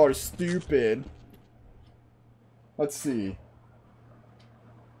 Good thing y'all are stupid. Let's see.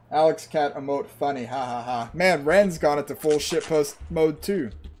 Alex Cat emote funny, ha ha ha. Man, Ren's gone into full shitpost mode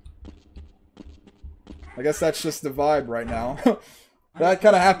too. I guess that's just the vibe right now. That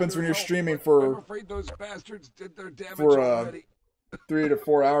kind of happens when you're streaming for 3 to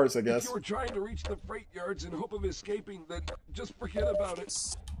 4 hours, I guess. If you were trying to reach the freight yards in hope of escaping, then just forget about it.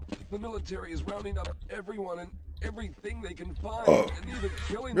 The military is rounding up everyone and everything they can find, and even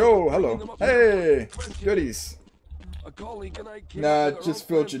killing them. Yo, hello. Hey, goodies. A colleague and I came Nah, up with our just own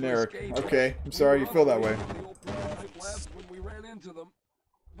feel plan to generic. escape. Okay, I'm sorry you feel that way. The old prototype labs when we ran into them.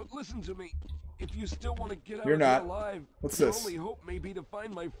 But listen to me. If you still want to get out You're of not. here alive, What's your this? only hope may be to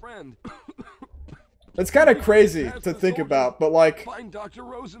find my friend. It's kind of crazy to think about, but like, Find Dr.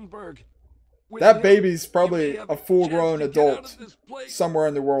 Rosenberg. With that him, baby's you may probably have a chance full-grown to get out adult of this place. somewhere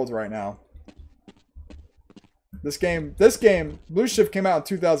in the world right now. This game, Blue Shift came out in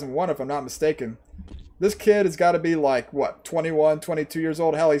 2001, if I'm not mistaken. This kid has got to be like, what, 21, 22 years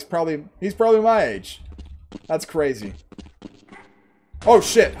old? Hell, he's probably my age. That's crazy. Oh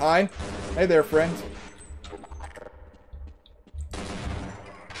shit, hi. Hey there, friend.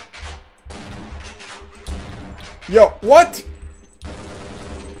 Yo, what?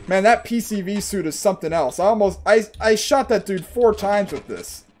 Man, that PCV suit is something else. I shot that dude 4 times with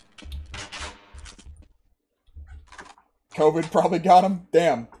this. COVID probably got him.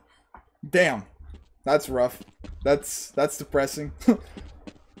 Damn. Damn. That's rough. That's depressing.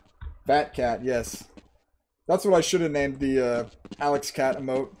 Fat Cat, yes. That's what I should have named the Alex Cat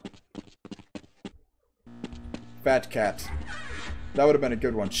emote. Fat Cat. That would have been a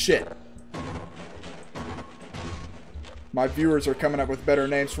good one. Shit. My viewers are coming up with better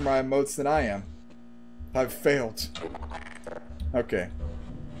names for my emotes than I am. I've failed. Okay.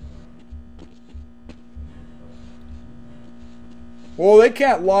 Well, they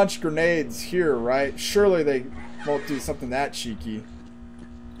can't launch grenades here, right? Surely they won't do something that cheeky.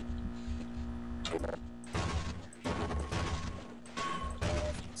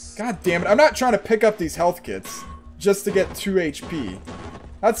 God damn it. I'm not trying to pick up these health kits just to get 2 HP.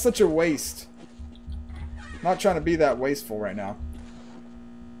 That's such a waste. I'm not trying to be that wasteful right now.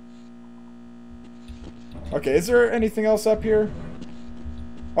 Okay, is there anything else up here?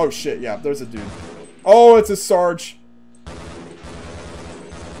 Oh shit, yeah, there's a dude. Oh, it's a Sarge.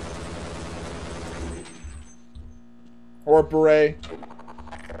 Or a beret.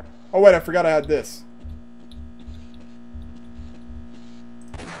 Oh wait, I forgot I had this.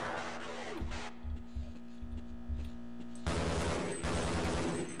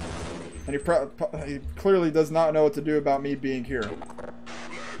 And he clearly does not know what to do about me being here.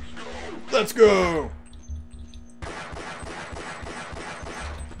 Let's go!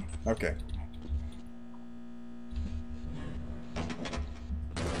 Okay.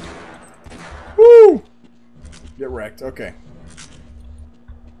 Woo! Get wrecked. Okay.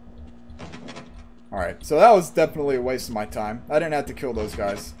 Alright, so that was definitely a waste of my time. I didn't have to kill those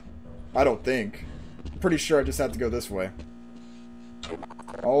guys. I don't think. I'm pretty sure I just had to go this way.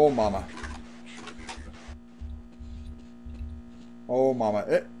 Oh, mama. Oh,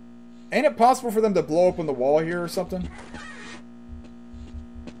 mama. Ain't it possible for them to blow open the wall here or something?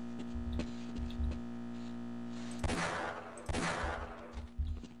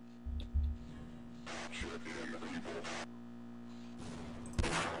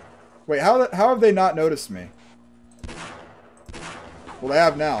 Wait, how have they not noticed me? Well, they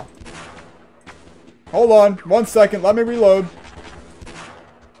have now. Hold on. 1 second. Let me reload.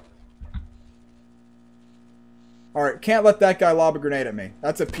 Alright, can't let that guy lob a grenade at me.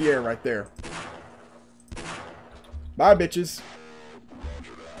 That's a Pierre right there. Bye, bitches.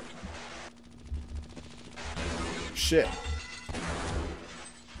 Shit.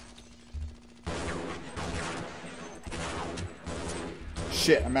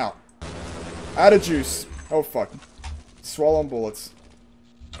 Shit, I'm out. Out of juice. Oh, fuck. Swallowing bullets.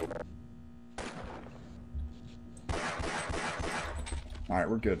 Alright,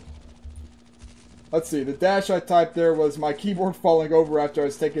 we're good. Let's see. The dash I typed there was my keyboard falling over after I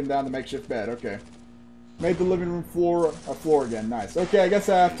was taking down the makeshift bed. Okay. Made the living room floor a floor again. Nice. Okay, I guess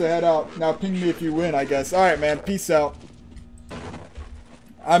I have to head out. Now ping me if you win, I guess. Alright, man. Peace out.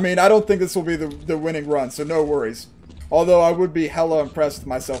 I mean, I don't think this will be the winning run, so no worries. Although I would be hella impressed with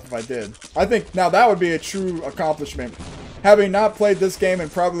myself if I did. I think now that would be a true accomplishment. Having not played this game in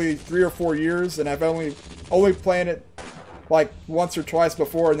probably 3 or 4 years, and I've only playing it like once or twice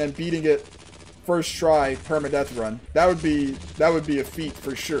before, and then beating it first try permadeath run. That would be a feat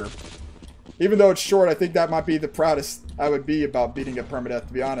for sure. Even though it's short, I think that might be the proudest I would be about beating a permadeath,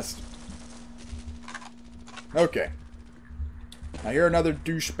 to be honest. Okay. I hear another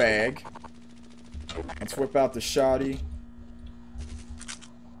douchebag. Let's whip out the shoddy.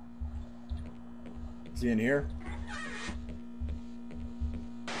 Is he in here?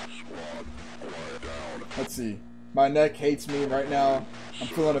 Let's see. My neck hates me right now. I'm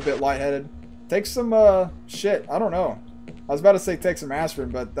feeling a bit lightheaded. Take some, shit. I don't know. I was about to say take some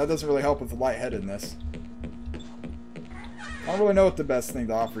aspirin, but that doesn't really help with the lightheadedness. I don't really know what the best thing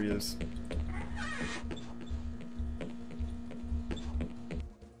to offer you is.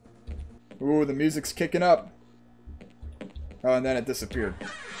 Ooh, the music's kicking up. Oh, and then it disappeared.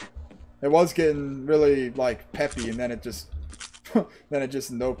 It was getting really, like, peppy, and then it just... then it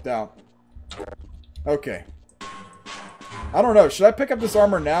just noped out. Okay. I don't know. Should I pick up this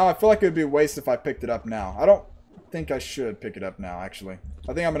armor now? I feel like it would be a waste if I picked it up now. I don't think I should pick it up now, actually.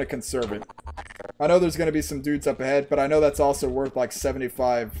 I think I'm going to conserve it. I know there's going to be some dudes up ahead, but I know that's also worth, like,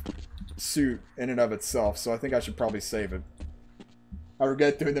 75 suit in and of itself, so I think I should probably save it. I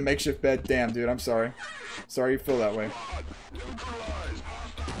regret doing the makeshift bed. Damn, dude, I'm sorry. Sorry you feel that way.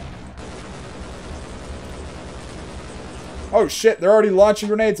 Oh, shit, they're already launching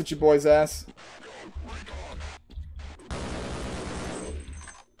grenades at your boy's ass.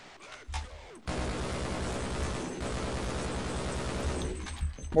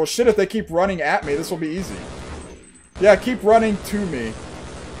 Well, shit, if they keep running at me, this will be easy. Yeah, keep running to me.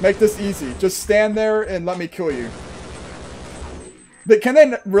 Make this easy. Just stand there and let me kill you. Can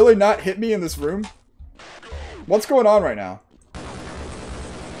they really not hit me in this room? What's going on right now?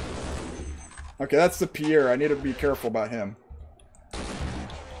 Okay, that's the Pierre. I need to be careful about him.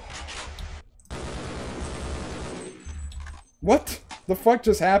 What the fuck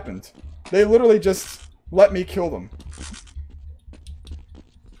just happened? They literally just let me kill them.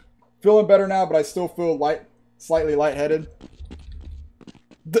 Feeling better now, but I still feel slightly lightheaded.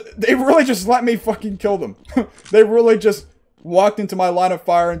 They really just let me fucking kill them. They really just walked into my line of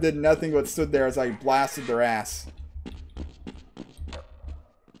fire and did nothing but stood there as I blasted their ass.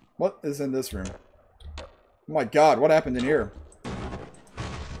 What is in this room? Oh my god, what happened in here?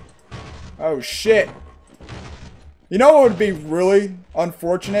 Oh shit. You know what would be really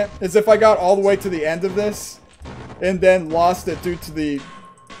unfortunate? Is if I got all the way to the end of this and then lost it due to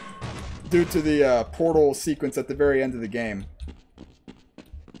the portal sequence at the very end of the game.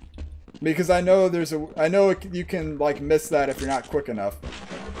 Because I know you can like miss that if you're not quick enough.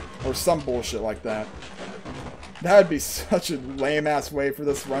 Or some bullshit like that. That'd be such a lame ass way for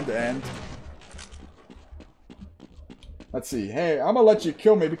this run to end. Let's see. Hey, I'm gonna let you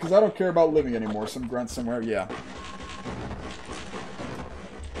kill me because I don't care about living anymore. Some grunt somewhere. Yeah.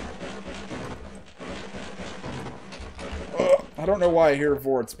 I don't know why I hear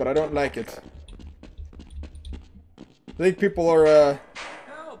Vorts, but I don't like it. I think people are,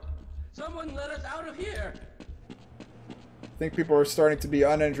 Help! Someone let us out of here! I think people are starting to be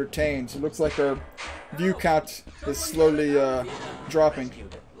unentertained. It looks like our view count is slowly, dropping.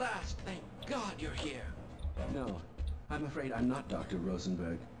 Last, thank God you're here. No, I'm afraid I'm not Dr.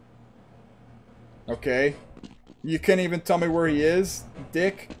 Rosenberg. Okay. You can't even tell me where he is,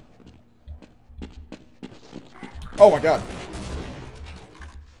 dick. Oh my god.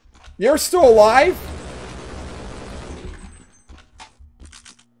 You're still alive?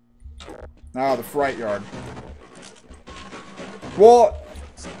 Ah, the fright yard. Well,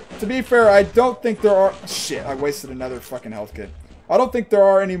 to be fair, I don't think there are... Shit, I wasted another fucking health kit. I don't think there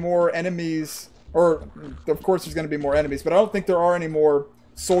are any more enemies, or of course there's going to be more enemies, but I don't think there are any more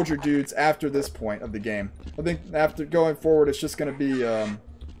soldier dudes after this point of the game. I think after going forward, it's just going to be,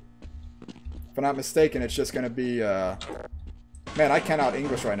 if I'm not mistaken, it's just going to be, man, I cannot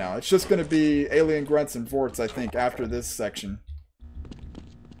English right now. It's just going to be alien grunts and vorts, I think, after this section.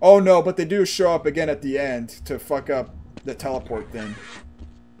 Oh no, but they do show up again at the end to fuck up the teleport thing.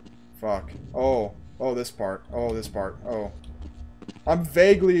 Fuck. Oh. Oh, this part. Oh, this part. Oh. I'm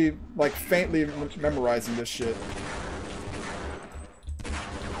vaguely, like, faintly memorizing this shit.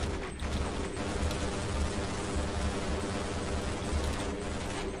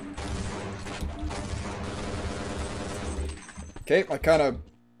 Okay, I kind of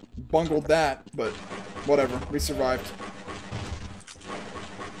bungled that, but whatever. We survived.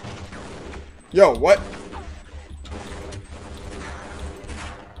 Yo, what?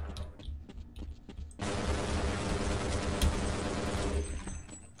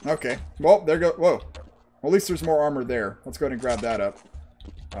 Okay. Well, there go. Whoa. Well, at least there's more armor there. Let's go ahead and grab that up.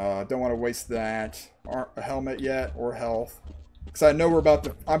 Don't want to waste that helmet yet or health. Because I know we're about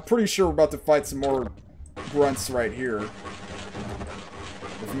to... I'm pretty sure we're about to fight some more grunts right here.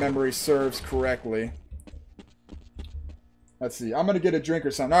 If memory serves correctly. Let's see. I'm going to get a drink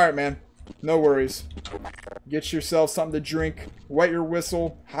or something. Alright, man. No worries. Get yourself something to drink. Wet your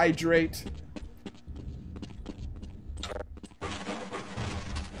whistle. Hydrate.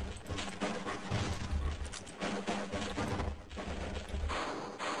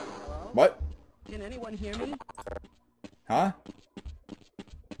 What? Can anyone hear me? Huh?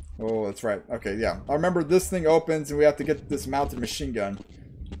 Oh, that's right. Okay, yeah. I remember this thing opens and we have to get this mounted machine gun.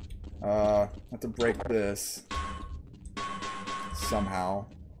 Have to break this. Somehow.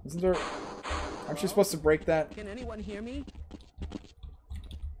 Isn't there... Aren't you supposed to break that? Can anyone hear me?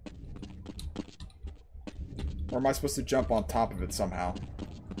 Or am I supposed to jump on top of it somehow?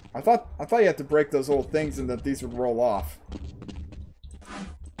 I thought you had to break those old things and that these would roll off.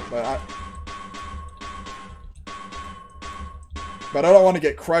 But I don't want to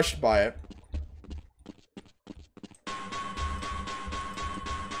get crushed by it.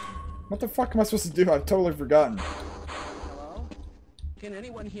 What the fuck am I supposed to do? I've totally forgotten. Hello? Can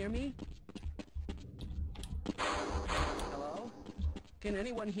anyone hear me? Hello? Can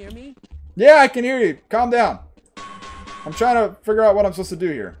anyone hear me? Yeah, I can hear you. Calm down. I'm trying to figure out what I'm supposed to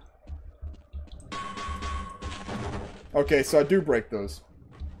do here. Okay, so I do break those.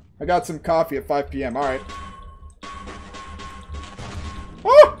 I got some coffee at 5 p.m. Alright.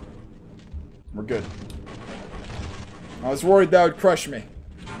 Ah! We're good. I was worried that would crush me.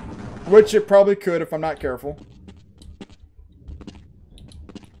 Which it probably could if I'm not careful.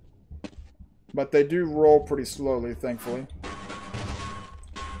 But they do roll pretty slowly, thankfully.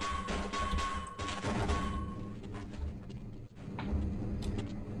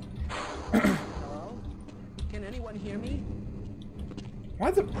 Hello? Can anyone hear me?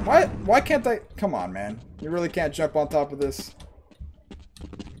 Why can't I? Come on, man. You really can't jump on top of this.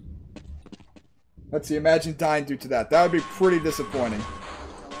 Let's see, imagine dying due to that. That would be pretty disappointing.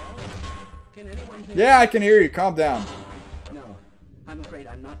 Can anyone hear Yeah, I can hear you. Calm down. No, I'm afraid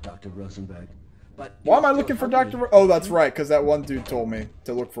I'm not Dr. Rosenberg. But Why am I looking for Dr. Oh, that's right, because that one dude told me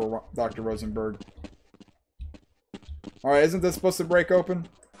to look for Dr. Rosenberg. Alright, isn't this supposed to break open?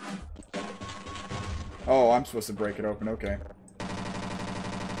 Oh, I'm supposed to break it open. Okay.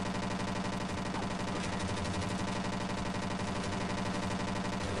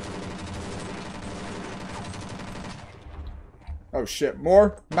 Oh shit,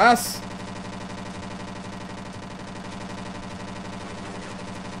 more? Mass?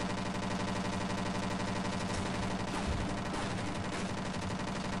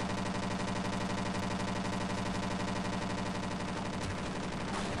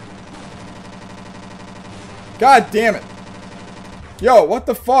 God damn it. Yo, what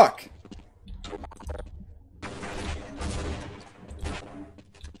the fuck?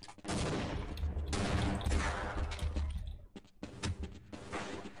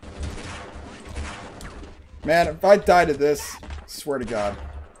 Man, if I die to this, I swear to God.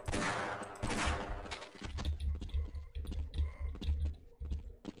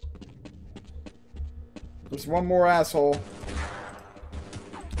 There's one more asshole.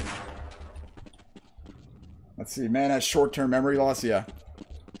 Let's see, man has short-term memory loss, yeah.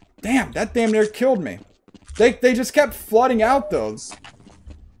 Damn, that damn near killed me. They just kept flooding out those.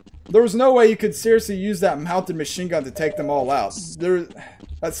 There was no way you could seriously use that mounted machine gun to take them all out.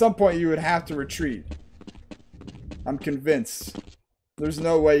 At some point you would have to retreat. I'm convinced. There's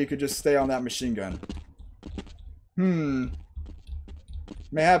no way you could just stay on that machine gun.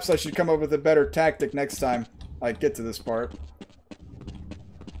 Mayhaps I should come up with a better tactic next time I get to this part.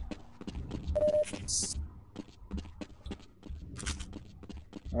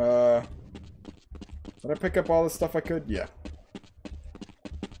 Did I pick up all the stuff I could? Yeah.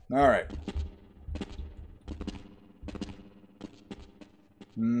 Alright.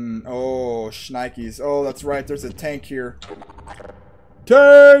 Oh, shnikes. Oh, that's right. There's a tank here.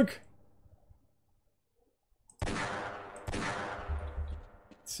 Tank! Let's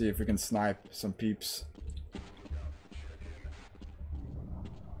see if we can snipe some peeps.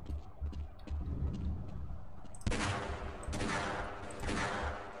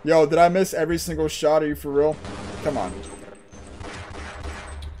 Yo, did I miss every single shot? Are you for real? Come on.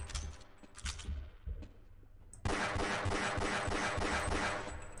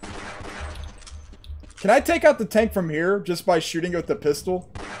 Can I take out the tank from here just by shooting it with the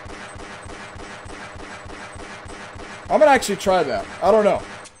pistol? I'm gonna actually try that. I don't know.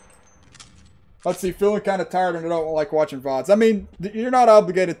 Let's see, feeling kind of tired and I don't like watching VODs. I mean, you're not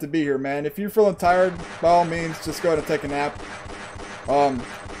obligated to be here, man. If you're feeling tired, by all means, just go ahead and take a nap.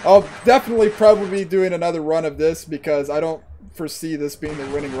 I'll definitely probably be doing another run of this because I don't foresee this being the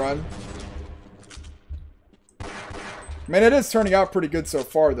winning run. I mean, it is turning out pretty good so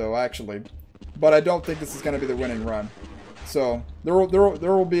far, though, actually. But I don't think this is going to be the winning run. So, there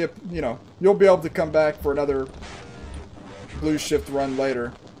will be a, you know, you'll be able to come back for another blue shift run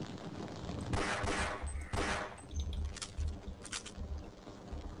later.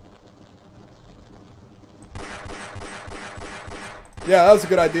 Yeah, that was a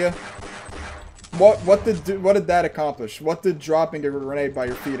good idea. What did that accomplish? What did dropping a grenade by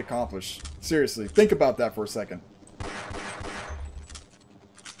your feet accomplish? Seriously, think about that for a second.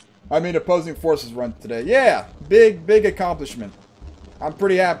 I mean, opposing forces run today. Yeah, big accomplishment. I'm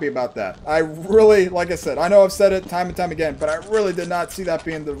pretty happy about that. I really, like I said, I know I've said it time and time again, but I really did not see that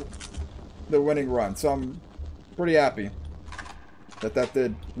being the winning run. So I'm pretty happy that that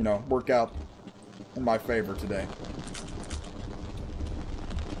did, you know, work out in my favor today.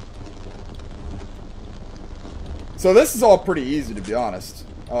 So this is all pretty easy, to be honest.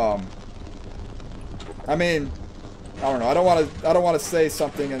 I mean, I don't know. I don't want to say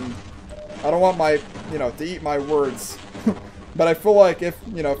something, and I don't want my, you know, to eat my words. But I feel like if,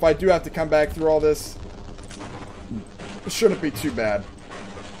 you know, if I do have to come back through all this, it shouldn't be too bad.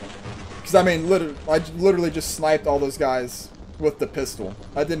 Because I mean, I literally just sniped all those guys with the pistol.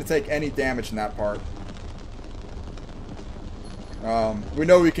 I didn't take any damage in that part. We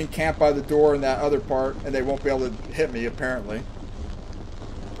know we can camp by the door in that other part, and they won't be able to hit me, apparently.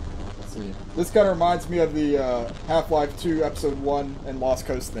 Let's see. This kind of reminds me of the Half-Life 2 Episode 1 and Lost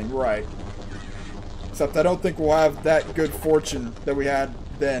Coast thing, right? Except I don't think we'll have that good fortune that we had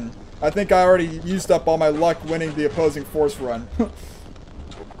then. I think I already used up all my luck winning the opposing force run.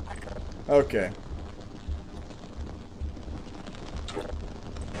 Okay.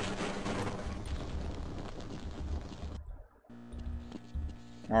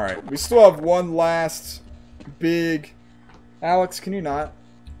 Alright, we still have one last big... Alex, can you not?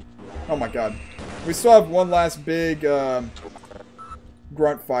 Oh my god. We still have one last big grunt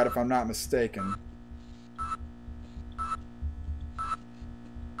fight, if I'm not mistaken.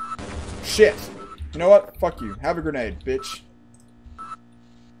 Shit! You know what? Fuck you. Have a grenade, bitch.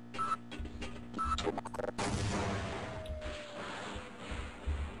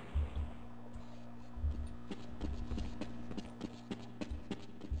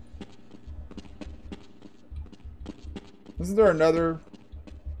 Isn't there another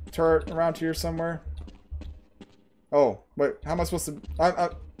turret around here somewhere? Oh, wait, how am I supposed to...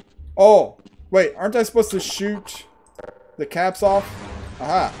 oh, wait, aren't I supposed to shoot the caps off?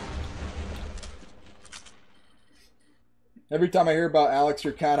 Aha. Every time I hear about Alex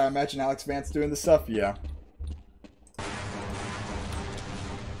your cat, I imagine Alex Vance doing the stuff. Yeah.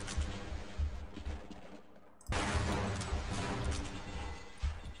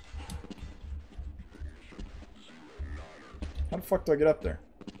 How the fuck do I get up there?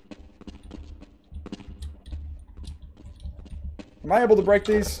 Am I able to break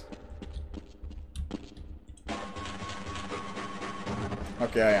these?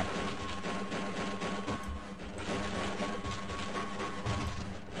 Okay, I am.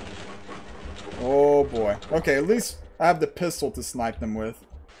 Oh boy. Okay, at least I have the pistol to snipe them with.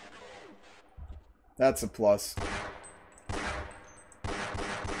 That's a plus.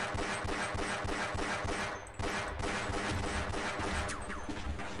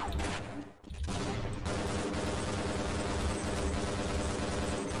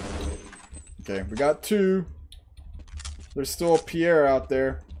 Okay, we got two. There's still a Pierre out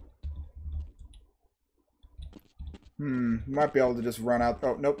there. Might be able to just run out.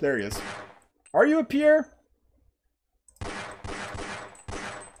 Oh, nope, there he is. Are you a Pierre?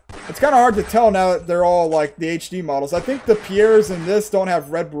 It's kind of hard to tell now that they're all like the HD models. I think the Pierres in this don't have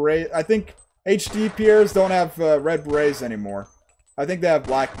red berets. I think HD Pierres don't have red berets anymore. I think they have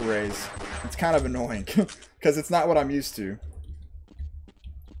black berets. It's kind of annoying because it's not what I'm used to.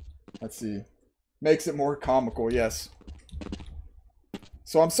 Let's see. Makes it more comical, yes.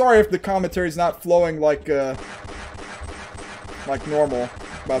 So I'm sorry if the commentary's not flowing like normal,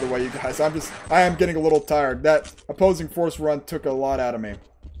 by the way, you guys. I am getting a little tired. That opposing force run took a lot out of me.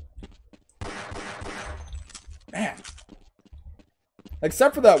 Man.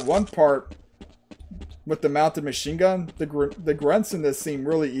 Except for that one part with the mounted machine gun, the grunts in this seem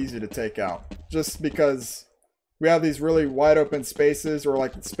really easy to take out. Just because we have these really wide open spaces, or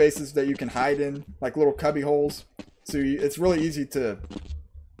like spaces that you can hide in, like little cubby holes. So it's really easy to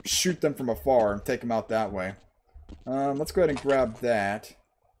shoot them from afar and take them out that way. Let's go ahead and grab that.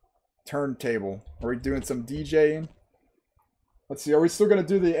 Turntable. Are we doing some DJing? Let's see, are we still gonna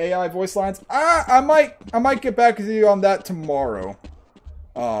do the AI voice lines? I might get back with you on that tomorrow.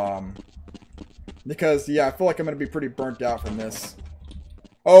 Because yeah, I feel like I'm gonna be pretty burnt out from this.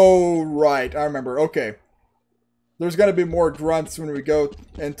 Oh right, I remember. Okay. There's gonna be more grunts when we go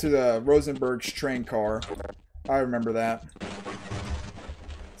into the Rosenberg's train car. I remember that.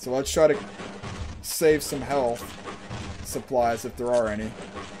 So let's try to save some health supplies if there are any.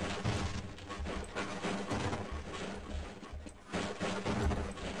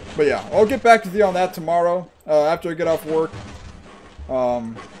 But yeah, I'll get back with you on that tomorrow, after I get off work.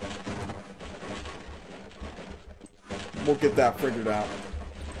 We'll get that figured out.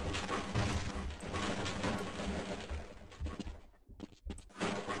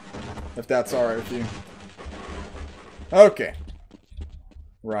 If that's alright with you. Okay.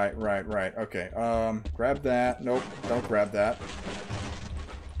 Right. Okay. Grab that. Nope, don't grab that.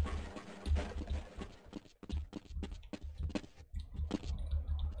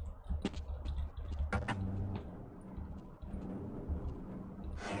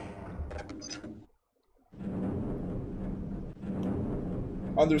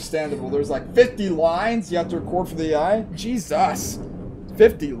 Understandable. There's like 50 lines you have to record for the AI? Jesus.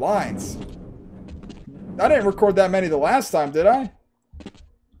 50 lines. I didn't record that many the last time, did I?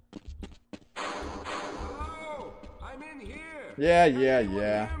 Hello, I'm in here.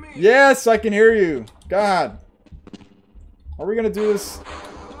 Yeah. Yes, I can hear you. God. Are we gonna do this?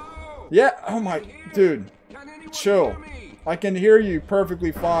 Hello, Yeah. Oh my. Dude. can anyone Chill. hear me? I can hear you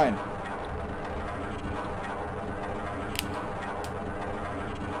perfectly fine.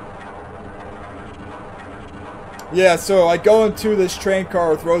 Yeah, so I go into this train car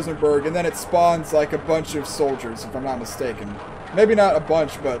with Rosenberg, and then it spawns like a bunch of soldiers, if I'm not mistaken. Maybe not a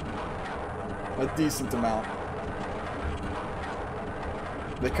bunch, but a decent amount.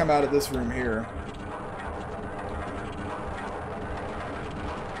 They come out of this room here.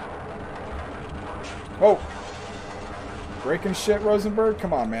 Oh! Breaking shit, Rosenberg?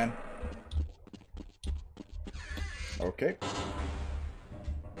 Come on, man. Okay.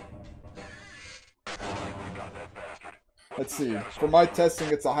 Let's see. For my testing,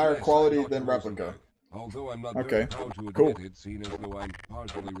 it's a higher quality than replica. Although I'm not Okay. very proud to admit Cool. it, seeing as though I'm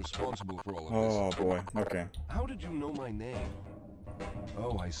partially responsible for all of this. Oh boy. Okay. How did you know my name?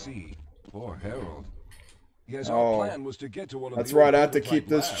 Oh, I see. Poor Harold. Yes, our Oh, plan was to get to one of that's the right. old I have to prototype keep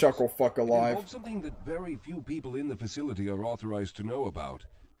this labs. chuckle fuck It alive. involved something that very few people in the facility are authorized to know about.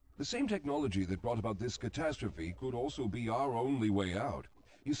 The same technology that brought about this catastrophe could also be our only way out.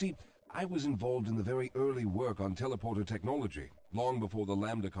 You see, I was involved in the very early work on teleporter technology, long before the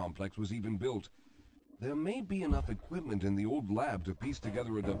Lambda complex was even built. There may be enough equipment in the old lab to piece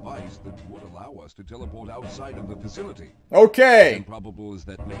together a device that would allow us to teleport outside of the facility. Okay. Improbable as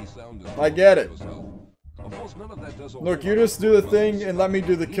that may sound, I get it. yourself. Of course, none of that does a Look, whole you lot just of do the work thing well and let me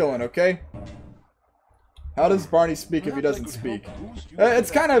do the killing, okay? How does Barney speak if he doesn't speak? It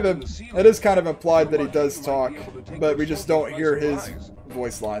is kind of implied that he does talk, but we just don't hear his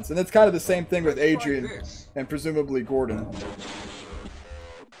voice lines. And it's kind of the same thing with Adrian and presumably Gordon.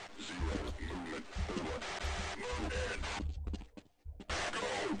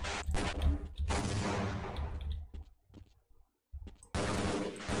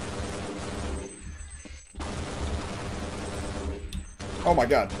 Oh my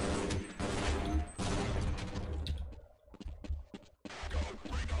god.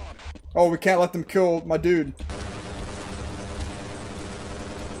 Oh, we can't let them kill my dude.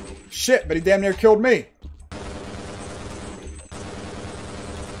 Shit, but he damn near killed me.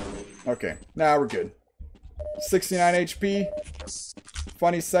 Okay, now we're good. 69 HP.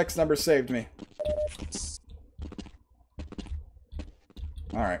 Funny sex number saved me.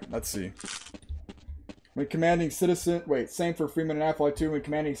 Alright, let's see. When commanding citizen... Wait, same for Freeman and Half-Life 2. When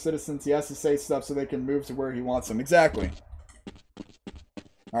commanding citizens, he has to say stuff so they can move to where he wants them. Exactly.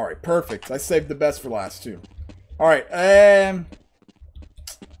 Alright, perfect. I saved the best for last, too. Alright,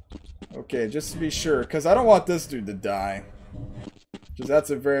 okay, just to be sure, because I don't want this dude to die. Because that's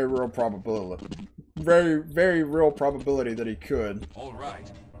a very real probability. Very real probability that he could.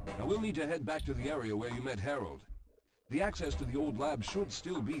 Alright. Now we'll need to head back to the area where you met Harold. The access to the old lab should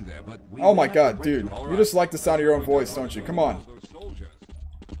still be there, but we... Oh my god, dude. You just like the sound of your own voice, don't you? Come on.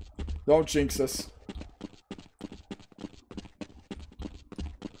 Don't jinx us.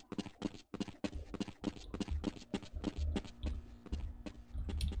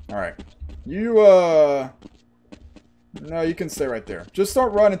 Alright. You, no, you can stay right there. Just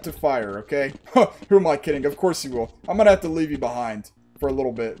don't run into fire, okay? Who am I kidding? Of course you will. I'm gonna have to leave you behind for a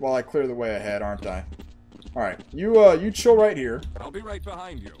little bit while I clear the way ahead, aren't I? Alright. You chill right here. I'll be right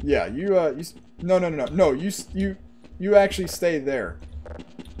behind you. Yeah, no, you actually stay there.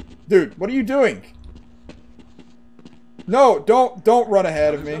 Dude, what are you doing? No, don't run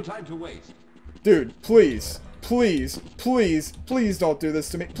ahead of me. No time to waste. Dude, please don't do this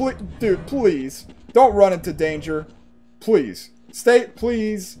to me. Dude, please. Don't run into danger. Please stay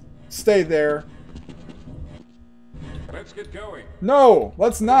there. Let's get going. No,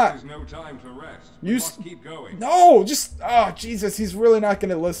 let's not. There's no time to rest. You must keep going. No, just Jesus, he's really not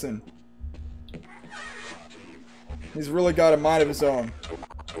gonna listen. He's really got a mind of his own.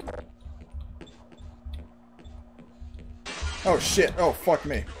 Oh shit. Oh fuck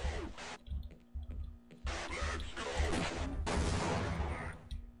me.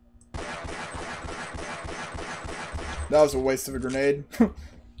 That was a waste of a grenade.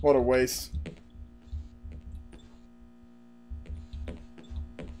 What a waste.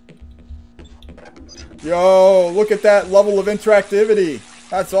 Yo, look at that level of interactivity.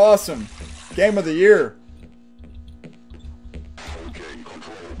 That's awesome. Game of the year.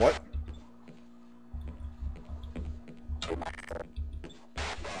 What?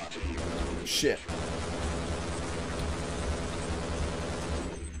 Shit.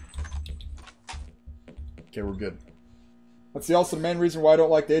 Okay, we're good. That's also the main reason why I don't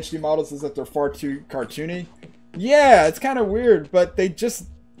like the HD models, is that they're far too cartoony. Yeah, it's kind of weird, but they just...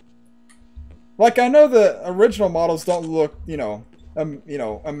 Like, I know the original models don't look,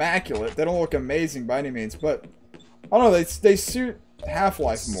 immaculate. They don't look amazing by any means, but... I don't know, they suit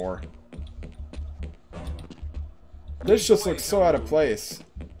Half-Life more. This just looks so out of place.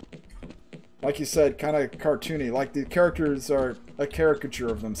 Like you said, kind of cartoony. Like the characters are a caricature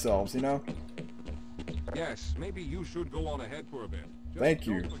of themselves, you know? Yes, maybe you should go on ahead for a bit. Thank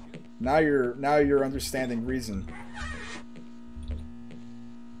you. Now you're understanding reason.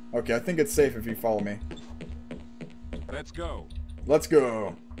 Okay, I think it's safe if you follow me. Let's go. Let's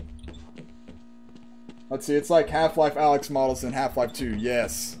go. Let's see, it's like Half-Life Alyx models in Half-Life 2.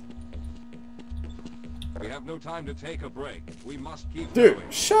 Yes. We have no time to take a break. We must keep Dude, going.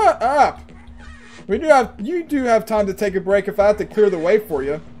 shut up! You do have time to take a break if I have to clear the way for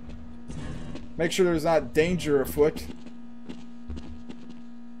you. Make sure there's not danger afoot.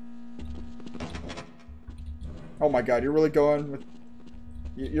 Oh my god, you're really going with...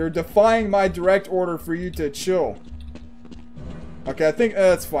 You're defying my direct order for you to chill. Okay, I think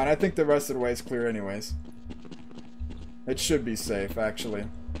that's fine. I think the rest of the way is clear anyways. It should be safe, actually.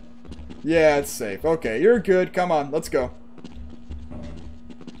 Yeah, it's safe. Okay, you're good. Come on, let's go.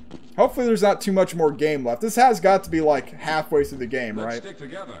 Hopefully there's not too much more game left. This has got to be like halfway through the game, right? Let's stick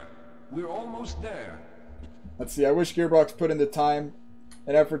together. We're almost there. Let's see. I wish Gearbox put in the time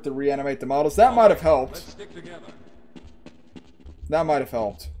and effort to reanimate the models. That might have helped. Let's stick together. That might have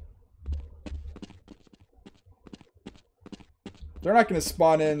helped. They're not going to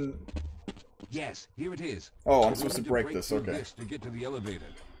spawn in. Yes, here it is. Oh, I'm supposed to break this. through Okay. this to get to the elevator.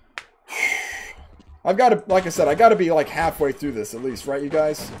 I've got to, like I said, I got to be like halfway through this at least, right, you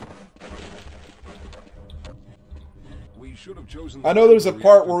guys? We should have chosen. I know there's a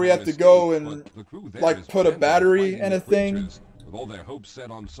part where we have to go and like put a battery in a thing, with all their hopes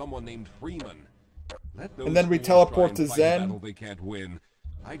set on someone named Freeman. and then we teleport to Zen. They can't win.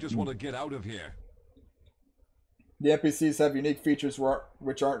 I just want to get out of here. The NPCs have unique features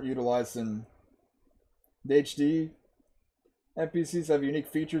which aren't utilized in the HD. NPCs have unique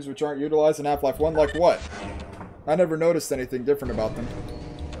features which aren't utilized in Half-Life 1. Like what? I never noticed anything different about them.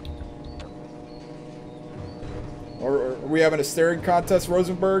 Or are we having a staring contest,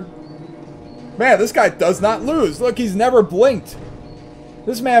 Rosenberg? Man, this guy does not lose. Look, he's never blinked.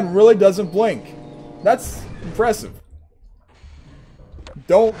 This man really doesn't blink. That's impressive.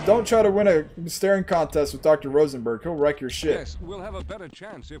 Don't try to win a staring contest with Dr. Rosenberg. He'll wreck your shit. Yes, we'll have a better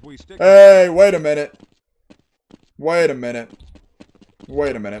chance if we stick. Hey, wait a minute. Wait a minute.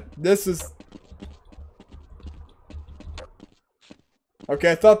 Wait a minute. This is...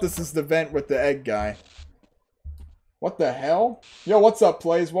 Okay, I thought this is the vent with the egg guy. What the hell? Yo, what's up,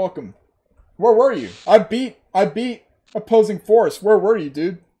 Plays? Welcome. Where were you? I beat opposing force. Where were you,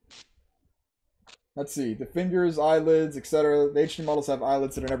 dude? Let's see. The fingers, eyelids, etc. The HD models have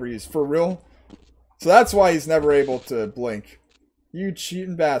eyelids that are never used. For real? So that's why he's never able to blink. You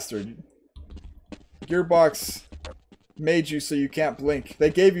cheating bastard. Gearbox made you so you can't blink.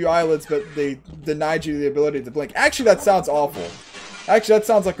 They gave you eyelids, but they denied you the ability to blink. Actually, that sounds awful. Actually, that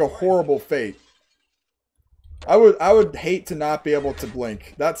sounds like a horrible fate. I would hate to not be able to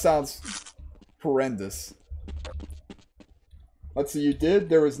blink. That sounds horrendous. Let's see, you did?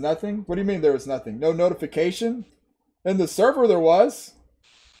 There was nothing? What do you mean there was nothing? No notification? In the server there was.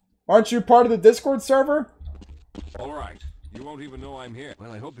 Aren't you part of the Discord server? Alright. You won't even know I'm here.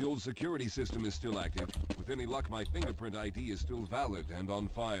 Well, I hope the old security system is still active. With any luck, my fingerprint ID is still valid and on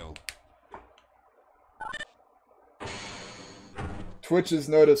file. Twitch's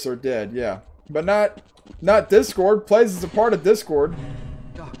notice are dead, yeah. But not Discord. Plays is a part of Discord.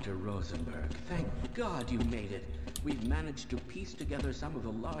 Dr. Rosenberg, thank God you made it. We've managed to piece together some of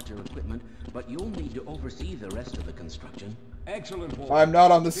the larger equipment, but you'll need to oversee the rest of the construction. Excellent. I'm not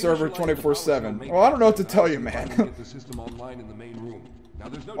on the server 24/7. Well, I don't know what to tell you, man. Get the system online in the main room. Now,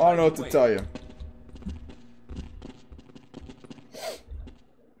 there's no I don't know what to tell you.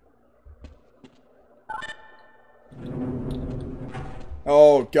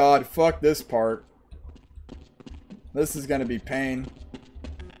 Oh god, fuck this part. This is gonna be pain.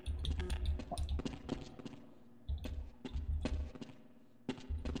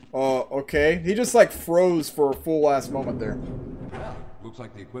 Okay. He just like froze for a full ass moment there. Well, looks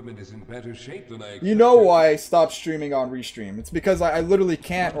like the equipment is in better shape than I expected. You know why I stopped streaming on Restream. It's because I literally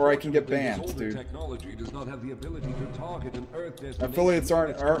can't or I can get banned, dude. Technology does not have the ability to target an Earth destination. Affiliates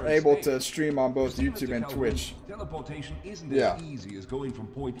aren't able to stream on both YouTube and Twitch. Teleportation isn't as easy as going from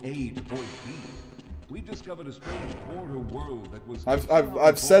point A to point B. We've discovered a strange border world that was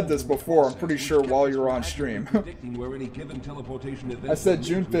I've said this before, I'm pretty sure, while you're on stream. I said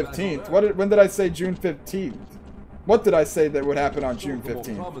June 15th. When did I say June 15th? What did I say that would happen on June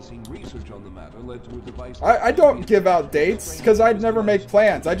 15th? I don't give out dates because I'd never make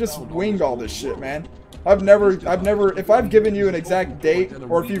plans. I just wing all this shit, man. I've never, if I've given you an exact date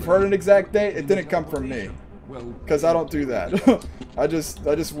or if you've heard an exact date, it didn't come from me. Because I don't do that. I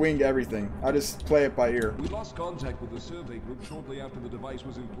just wing everything. I just play it by ear. We lost contact with the survey group shortly after the device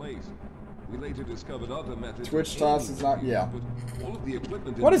was in place. We later discovered other methods. Twitch toss is not, yeah.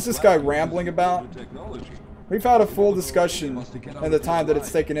 What is this guy rambling about? We've had a full discussion in the time that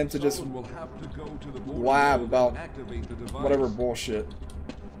it's taken him to just blab about whatever bullshit.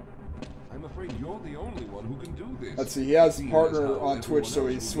 I'm afraid you're the only one who can do this. Let's see, he has a partner on Twitch, so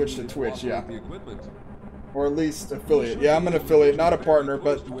he switched to Twitch, yeah. Or at least affiliate. Yeah, I'm an affiliate, not a partner,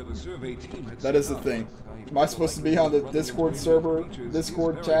 but that is the thing. Am I supposed to be on the Discord server,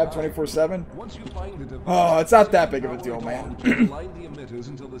 Discord tab 24/7? Oh, it's not that big of a deal, man.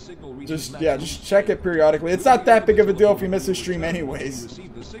 just check it periodically. It's not that big of a deal if you miss a stream anyways.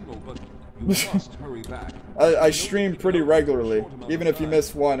 I stream pretty regularly. Even if you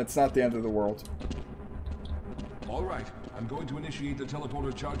miss one, it's not the end of the world. Alright, I'm going to initiate the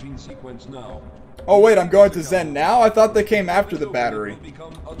teleporter charging sequence now. Oh wait, I'm going to Zen now? I thought they came after the battery.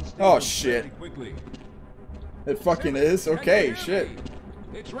 Oh shit. It fucking is? Okay, shit.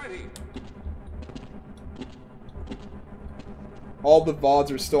 It's ready. All the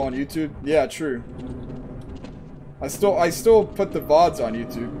VODs are still on YouTube? Yeah, true. I still put the VODs on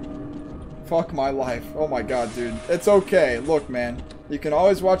YouTube. Fuck my life. Oh my god, dude. It's okay. Look, man. You can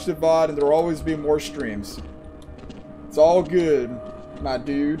always watch the VOD and there'll always be more streams. It's all good, my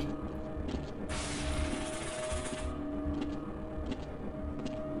dude.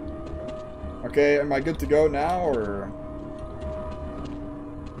 Okay, am I good to go now, or?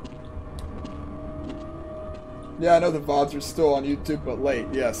 Yeah, I know the VODs are still on YouTube, but late,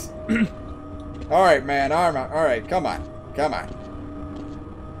 yes. Alright, man, alright, come on. Come on.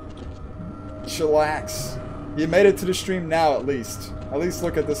 Chillax. You made it to the stream now, at least. At least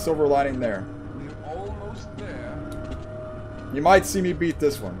look at the silver lining there. We're almost there. You might see me beat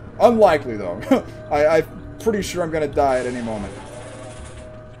this one. Unlikely, though. I'm pretty sure I'm gonna die at any moment.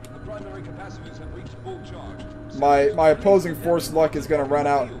 My opposing force luck is going to run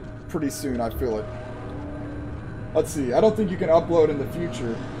out pretty soon, I feel it. Let's see, I don't think you can upload in the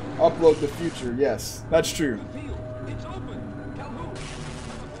future. Upload the future, yes. That's true.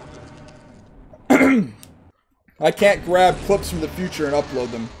 I can't grab clips from the future and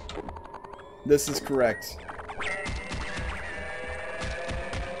upload them. This is correct.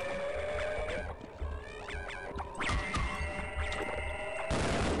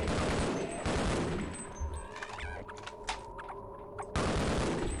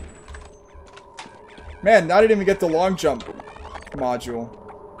 Man, I didn't even get the long jump module.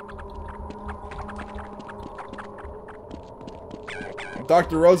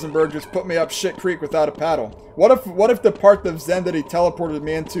 Dr. Rosenberg just put me up shit creek without a paddle. What if the part of Zen that he teleported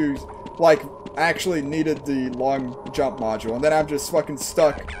me into, like, actually needed the long jump module, and then I'm just fucking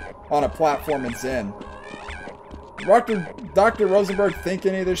stuck on a platform in Zen? Dr. Rosenberg think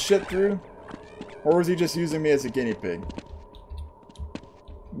any of this shit through? Or was he just using me as a guinea pig?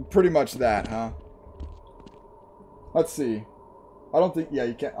 Pretty much that, huh? Let's see. I don't think... Yeah,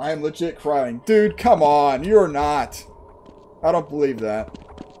 you can't... I am legit crying. Dude, come on. You're not. I don't believe that.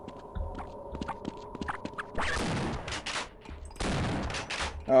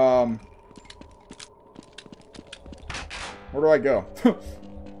 Where do I go?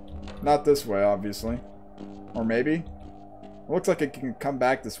 Not this way, obviously. Or maybe? It looks like it can come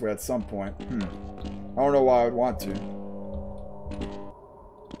back this way at some point. I don't know why I would want to.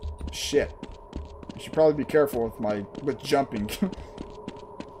 Shit. I should probably be careful with jumping.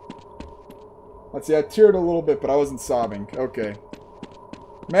 Let's see, I teared a little bit, but I wasn't sobbing. Okay.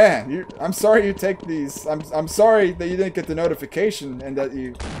 Man, I'm sorry you take these. I'm sorry that you didn't get the notification and that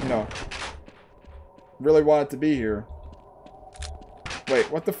you know, really wanted to be here. Wait,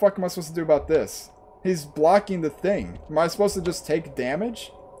 what the fuck am I supposed to do about this? He's blocking the thing. Am I supposed to just take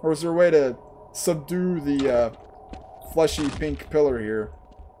damage? Or is there a way to subdue the fleshy pink pillar here?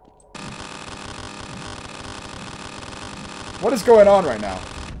 What is going on right now?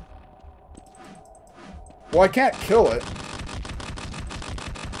 Well, I can't kill it.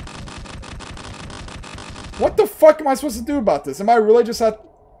 What the fuck am I supposed to do about this? I really just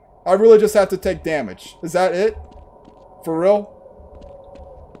have to take damage. Is that it? For real?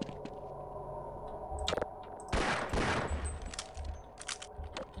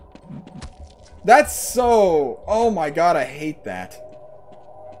 That's so... Oh my god, I hate that.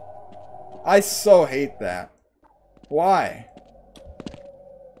 I so hate that. Why?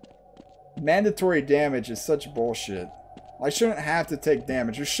 Mandatory damage is such bullshit. I shouldn't have to take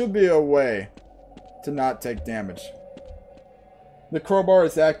damage. There should be a way to not take damage. The crowbar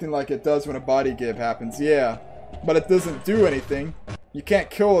is acting like it does when a body give happens. Yeah, but it doesn't do anything. You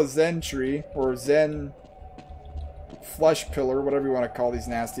can't kill a Zen tree or a Zen flesh pillar, whatever you want to call these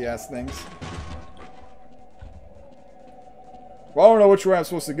nasty ass things. Well, I don't know which way I'm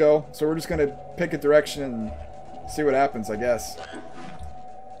supposed to go, so we're just going to pick a direction and see what happens, I guess.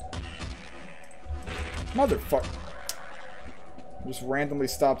 Motherfucker. Just randomly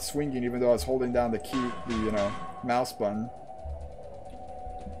stopped swinging even though I was holding down the key, you know, mouse button.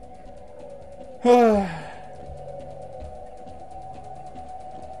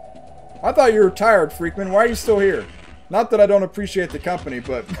 I thought you were tired, Freakman. Why are you still here? Not that I don't appreciate the company,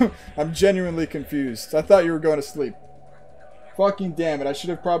 but I'm genuinely confused. I thought you were going to sleep. Fucking damn it. I should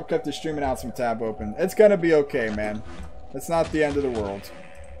have probably kept the stream announcement tab open. It's gonna be okay, man. It's not the end of the world.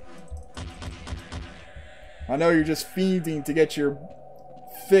 I know you're just fiending to get your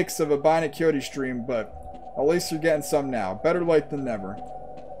fix of a Binacuity stream, but at least you're getting some now. Better late than never.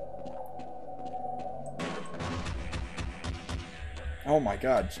 Oh my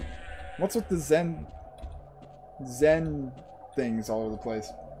god. What's with the Zen things all over the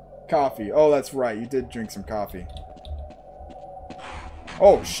place? Coffee. Oh, that's right. You did drink some coffee.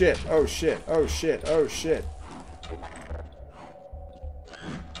 Oh shit, oh shit, oh shit, oh shit.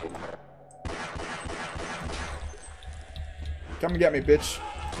 Come and get me, bitch.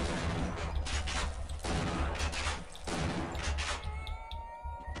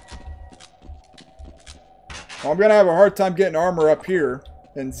 Well, I'm gonna have a hard time getting armor up here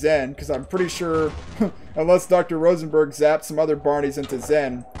in Zen, because I'm pretty sure, unless Dr. Rosenberg zapped some other Barneys into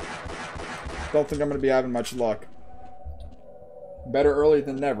Zen, don't think I'm gonna be having much luck. Better early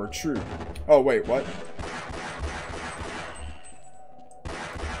than never, true. Oh, wait, what?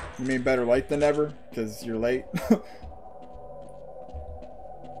 You mean better late than never? Because you're late?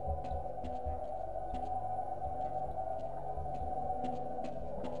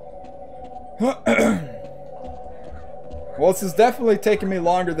 Well, this is definitely taking me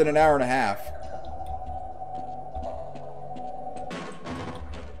longer than an hour and a half.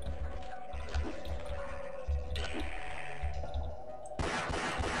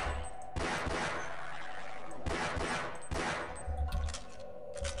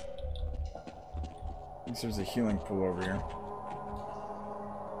 There's a healing pool over here.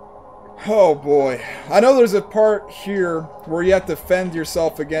 Oh boy. I know there's a part here where you have to defend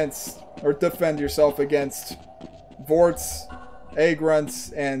yourself against Vorts,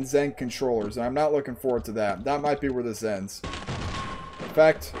 A-Grunts, and Zen controllers. And I'm not looking forward to that. That might be where this ends. In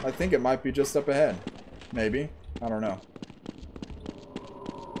fact, I think it might be just up ahead. Maybe. I don't know.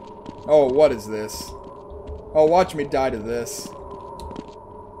 Oh, what is this? Oh, watch me die to this.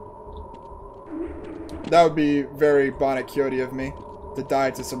 That would be very Bonnet Coyote of me, to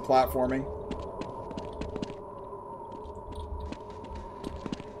die to some platforming.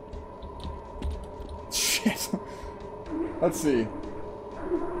 Shit. Let's see.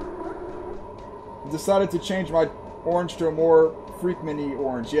 Decided to change my orange to a more Freakman-y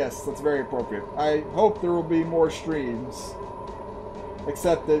orange. Yes, that's very appropriate. I hope there will be more streams.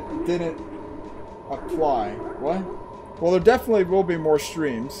 Except that didn't apply. What? Well, there definitely will be more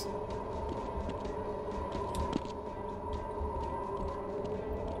streams.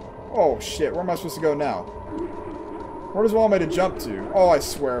 Oh shit, where am I supposed to go now? Where does it want me to jump to? Oh, I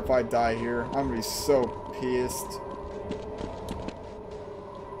swear if I die here, I'm gonna be so pissed.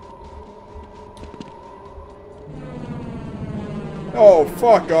 Oh,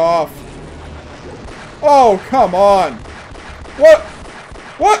 fuck off. Oh, come on. What?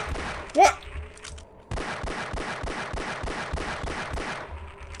 What? What?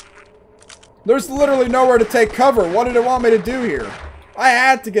 There's literally nowhere to take cover. What did it want me to do here? I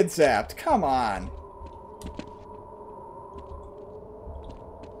had to get zapped. Come on.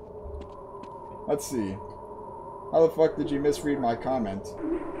 Let's see. How the fuck did you misread my comment?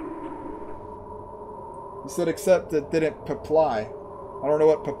 You said except it didn't apply. I don't know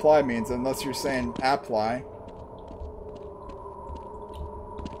what apply means unless you're saying apply.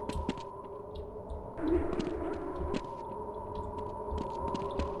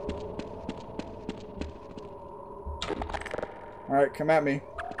 Alright, come at me.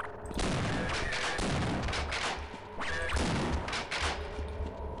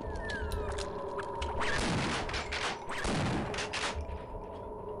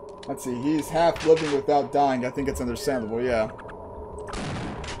 Let's see, he's half living without dying. I think it's understandable, yeah.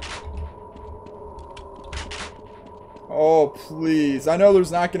 Oh, please. I know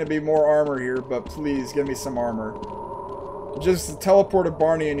there's not going to be more armor here, but please give me some armor. Just teleport a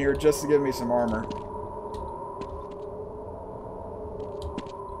Barney in here just to give me some armor.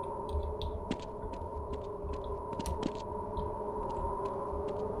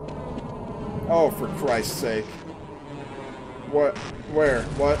 Oh, for Christ's sake. What? Where?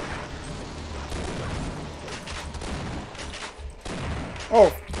 What?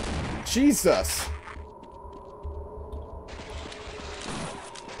 Oh, Jesus.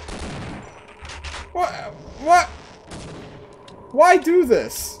 What? What? Why do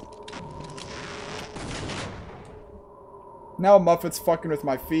this? Now Muffet's fucking with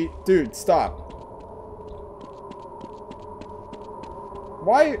my feet. Dude, stop.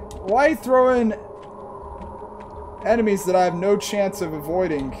 Why throw in enemies that I have no chance of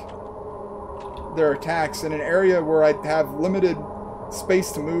avoiding their attacks in an area where I have limited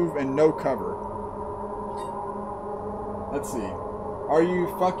space to move and no cover? Let's see. Are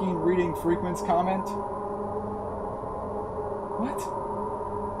you fucking reading Freakman's comment? What?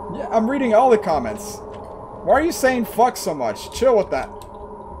 Yeah, I'm reading all the comments. Why are you saying fuck so much? Chill with that.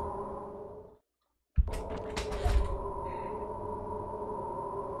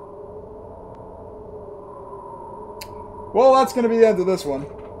 Well, that's going to be the end of this one.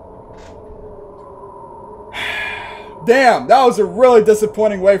 Damn, that was a really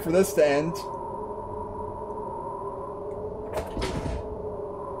disappointing way for this to end.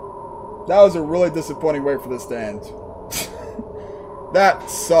 That was a really disappointing way for this to end. That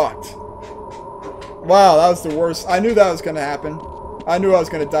sucked. Wow, that was the worst. I knew that was going to happen. I knew I was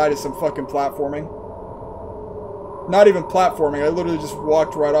going to die to some fucking platforming. Not even platforming. I literally just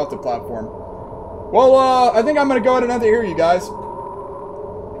walked right off the platform. Well, I think I'm going to go ahead and end it here, you guys.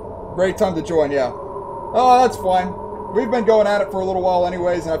 Great time to join, yeah. Oh, that's fine. We've been going at it for a little while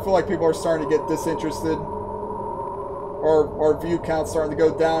anyways, and I feel like people are starting to get disinterested. Our view count's starting to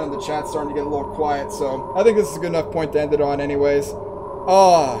go down, and the chat's starting to get a little quiet, so I think this is a good enough point to end it on anyways.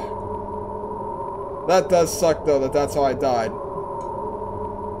 Oh, that does suck, though, that's how I died.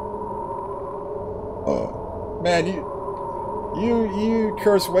 Oh, man, you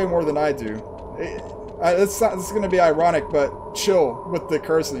curse way more than I do. It's going to be ironic, but chill with the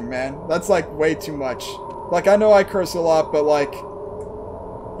cursing, man. That's like way too much. Like, I know I curse a lot, but like,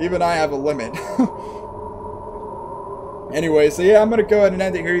 even I have a limit. Anyway, so yeah, I'm going to go ahead and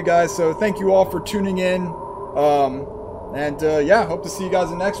end it here, you guys. So thank you all for tuning in. Yeah, hope to see you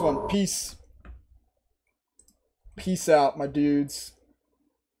guys in the next one. Peace. Peace out, my dudes.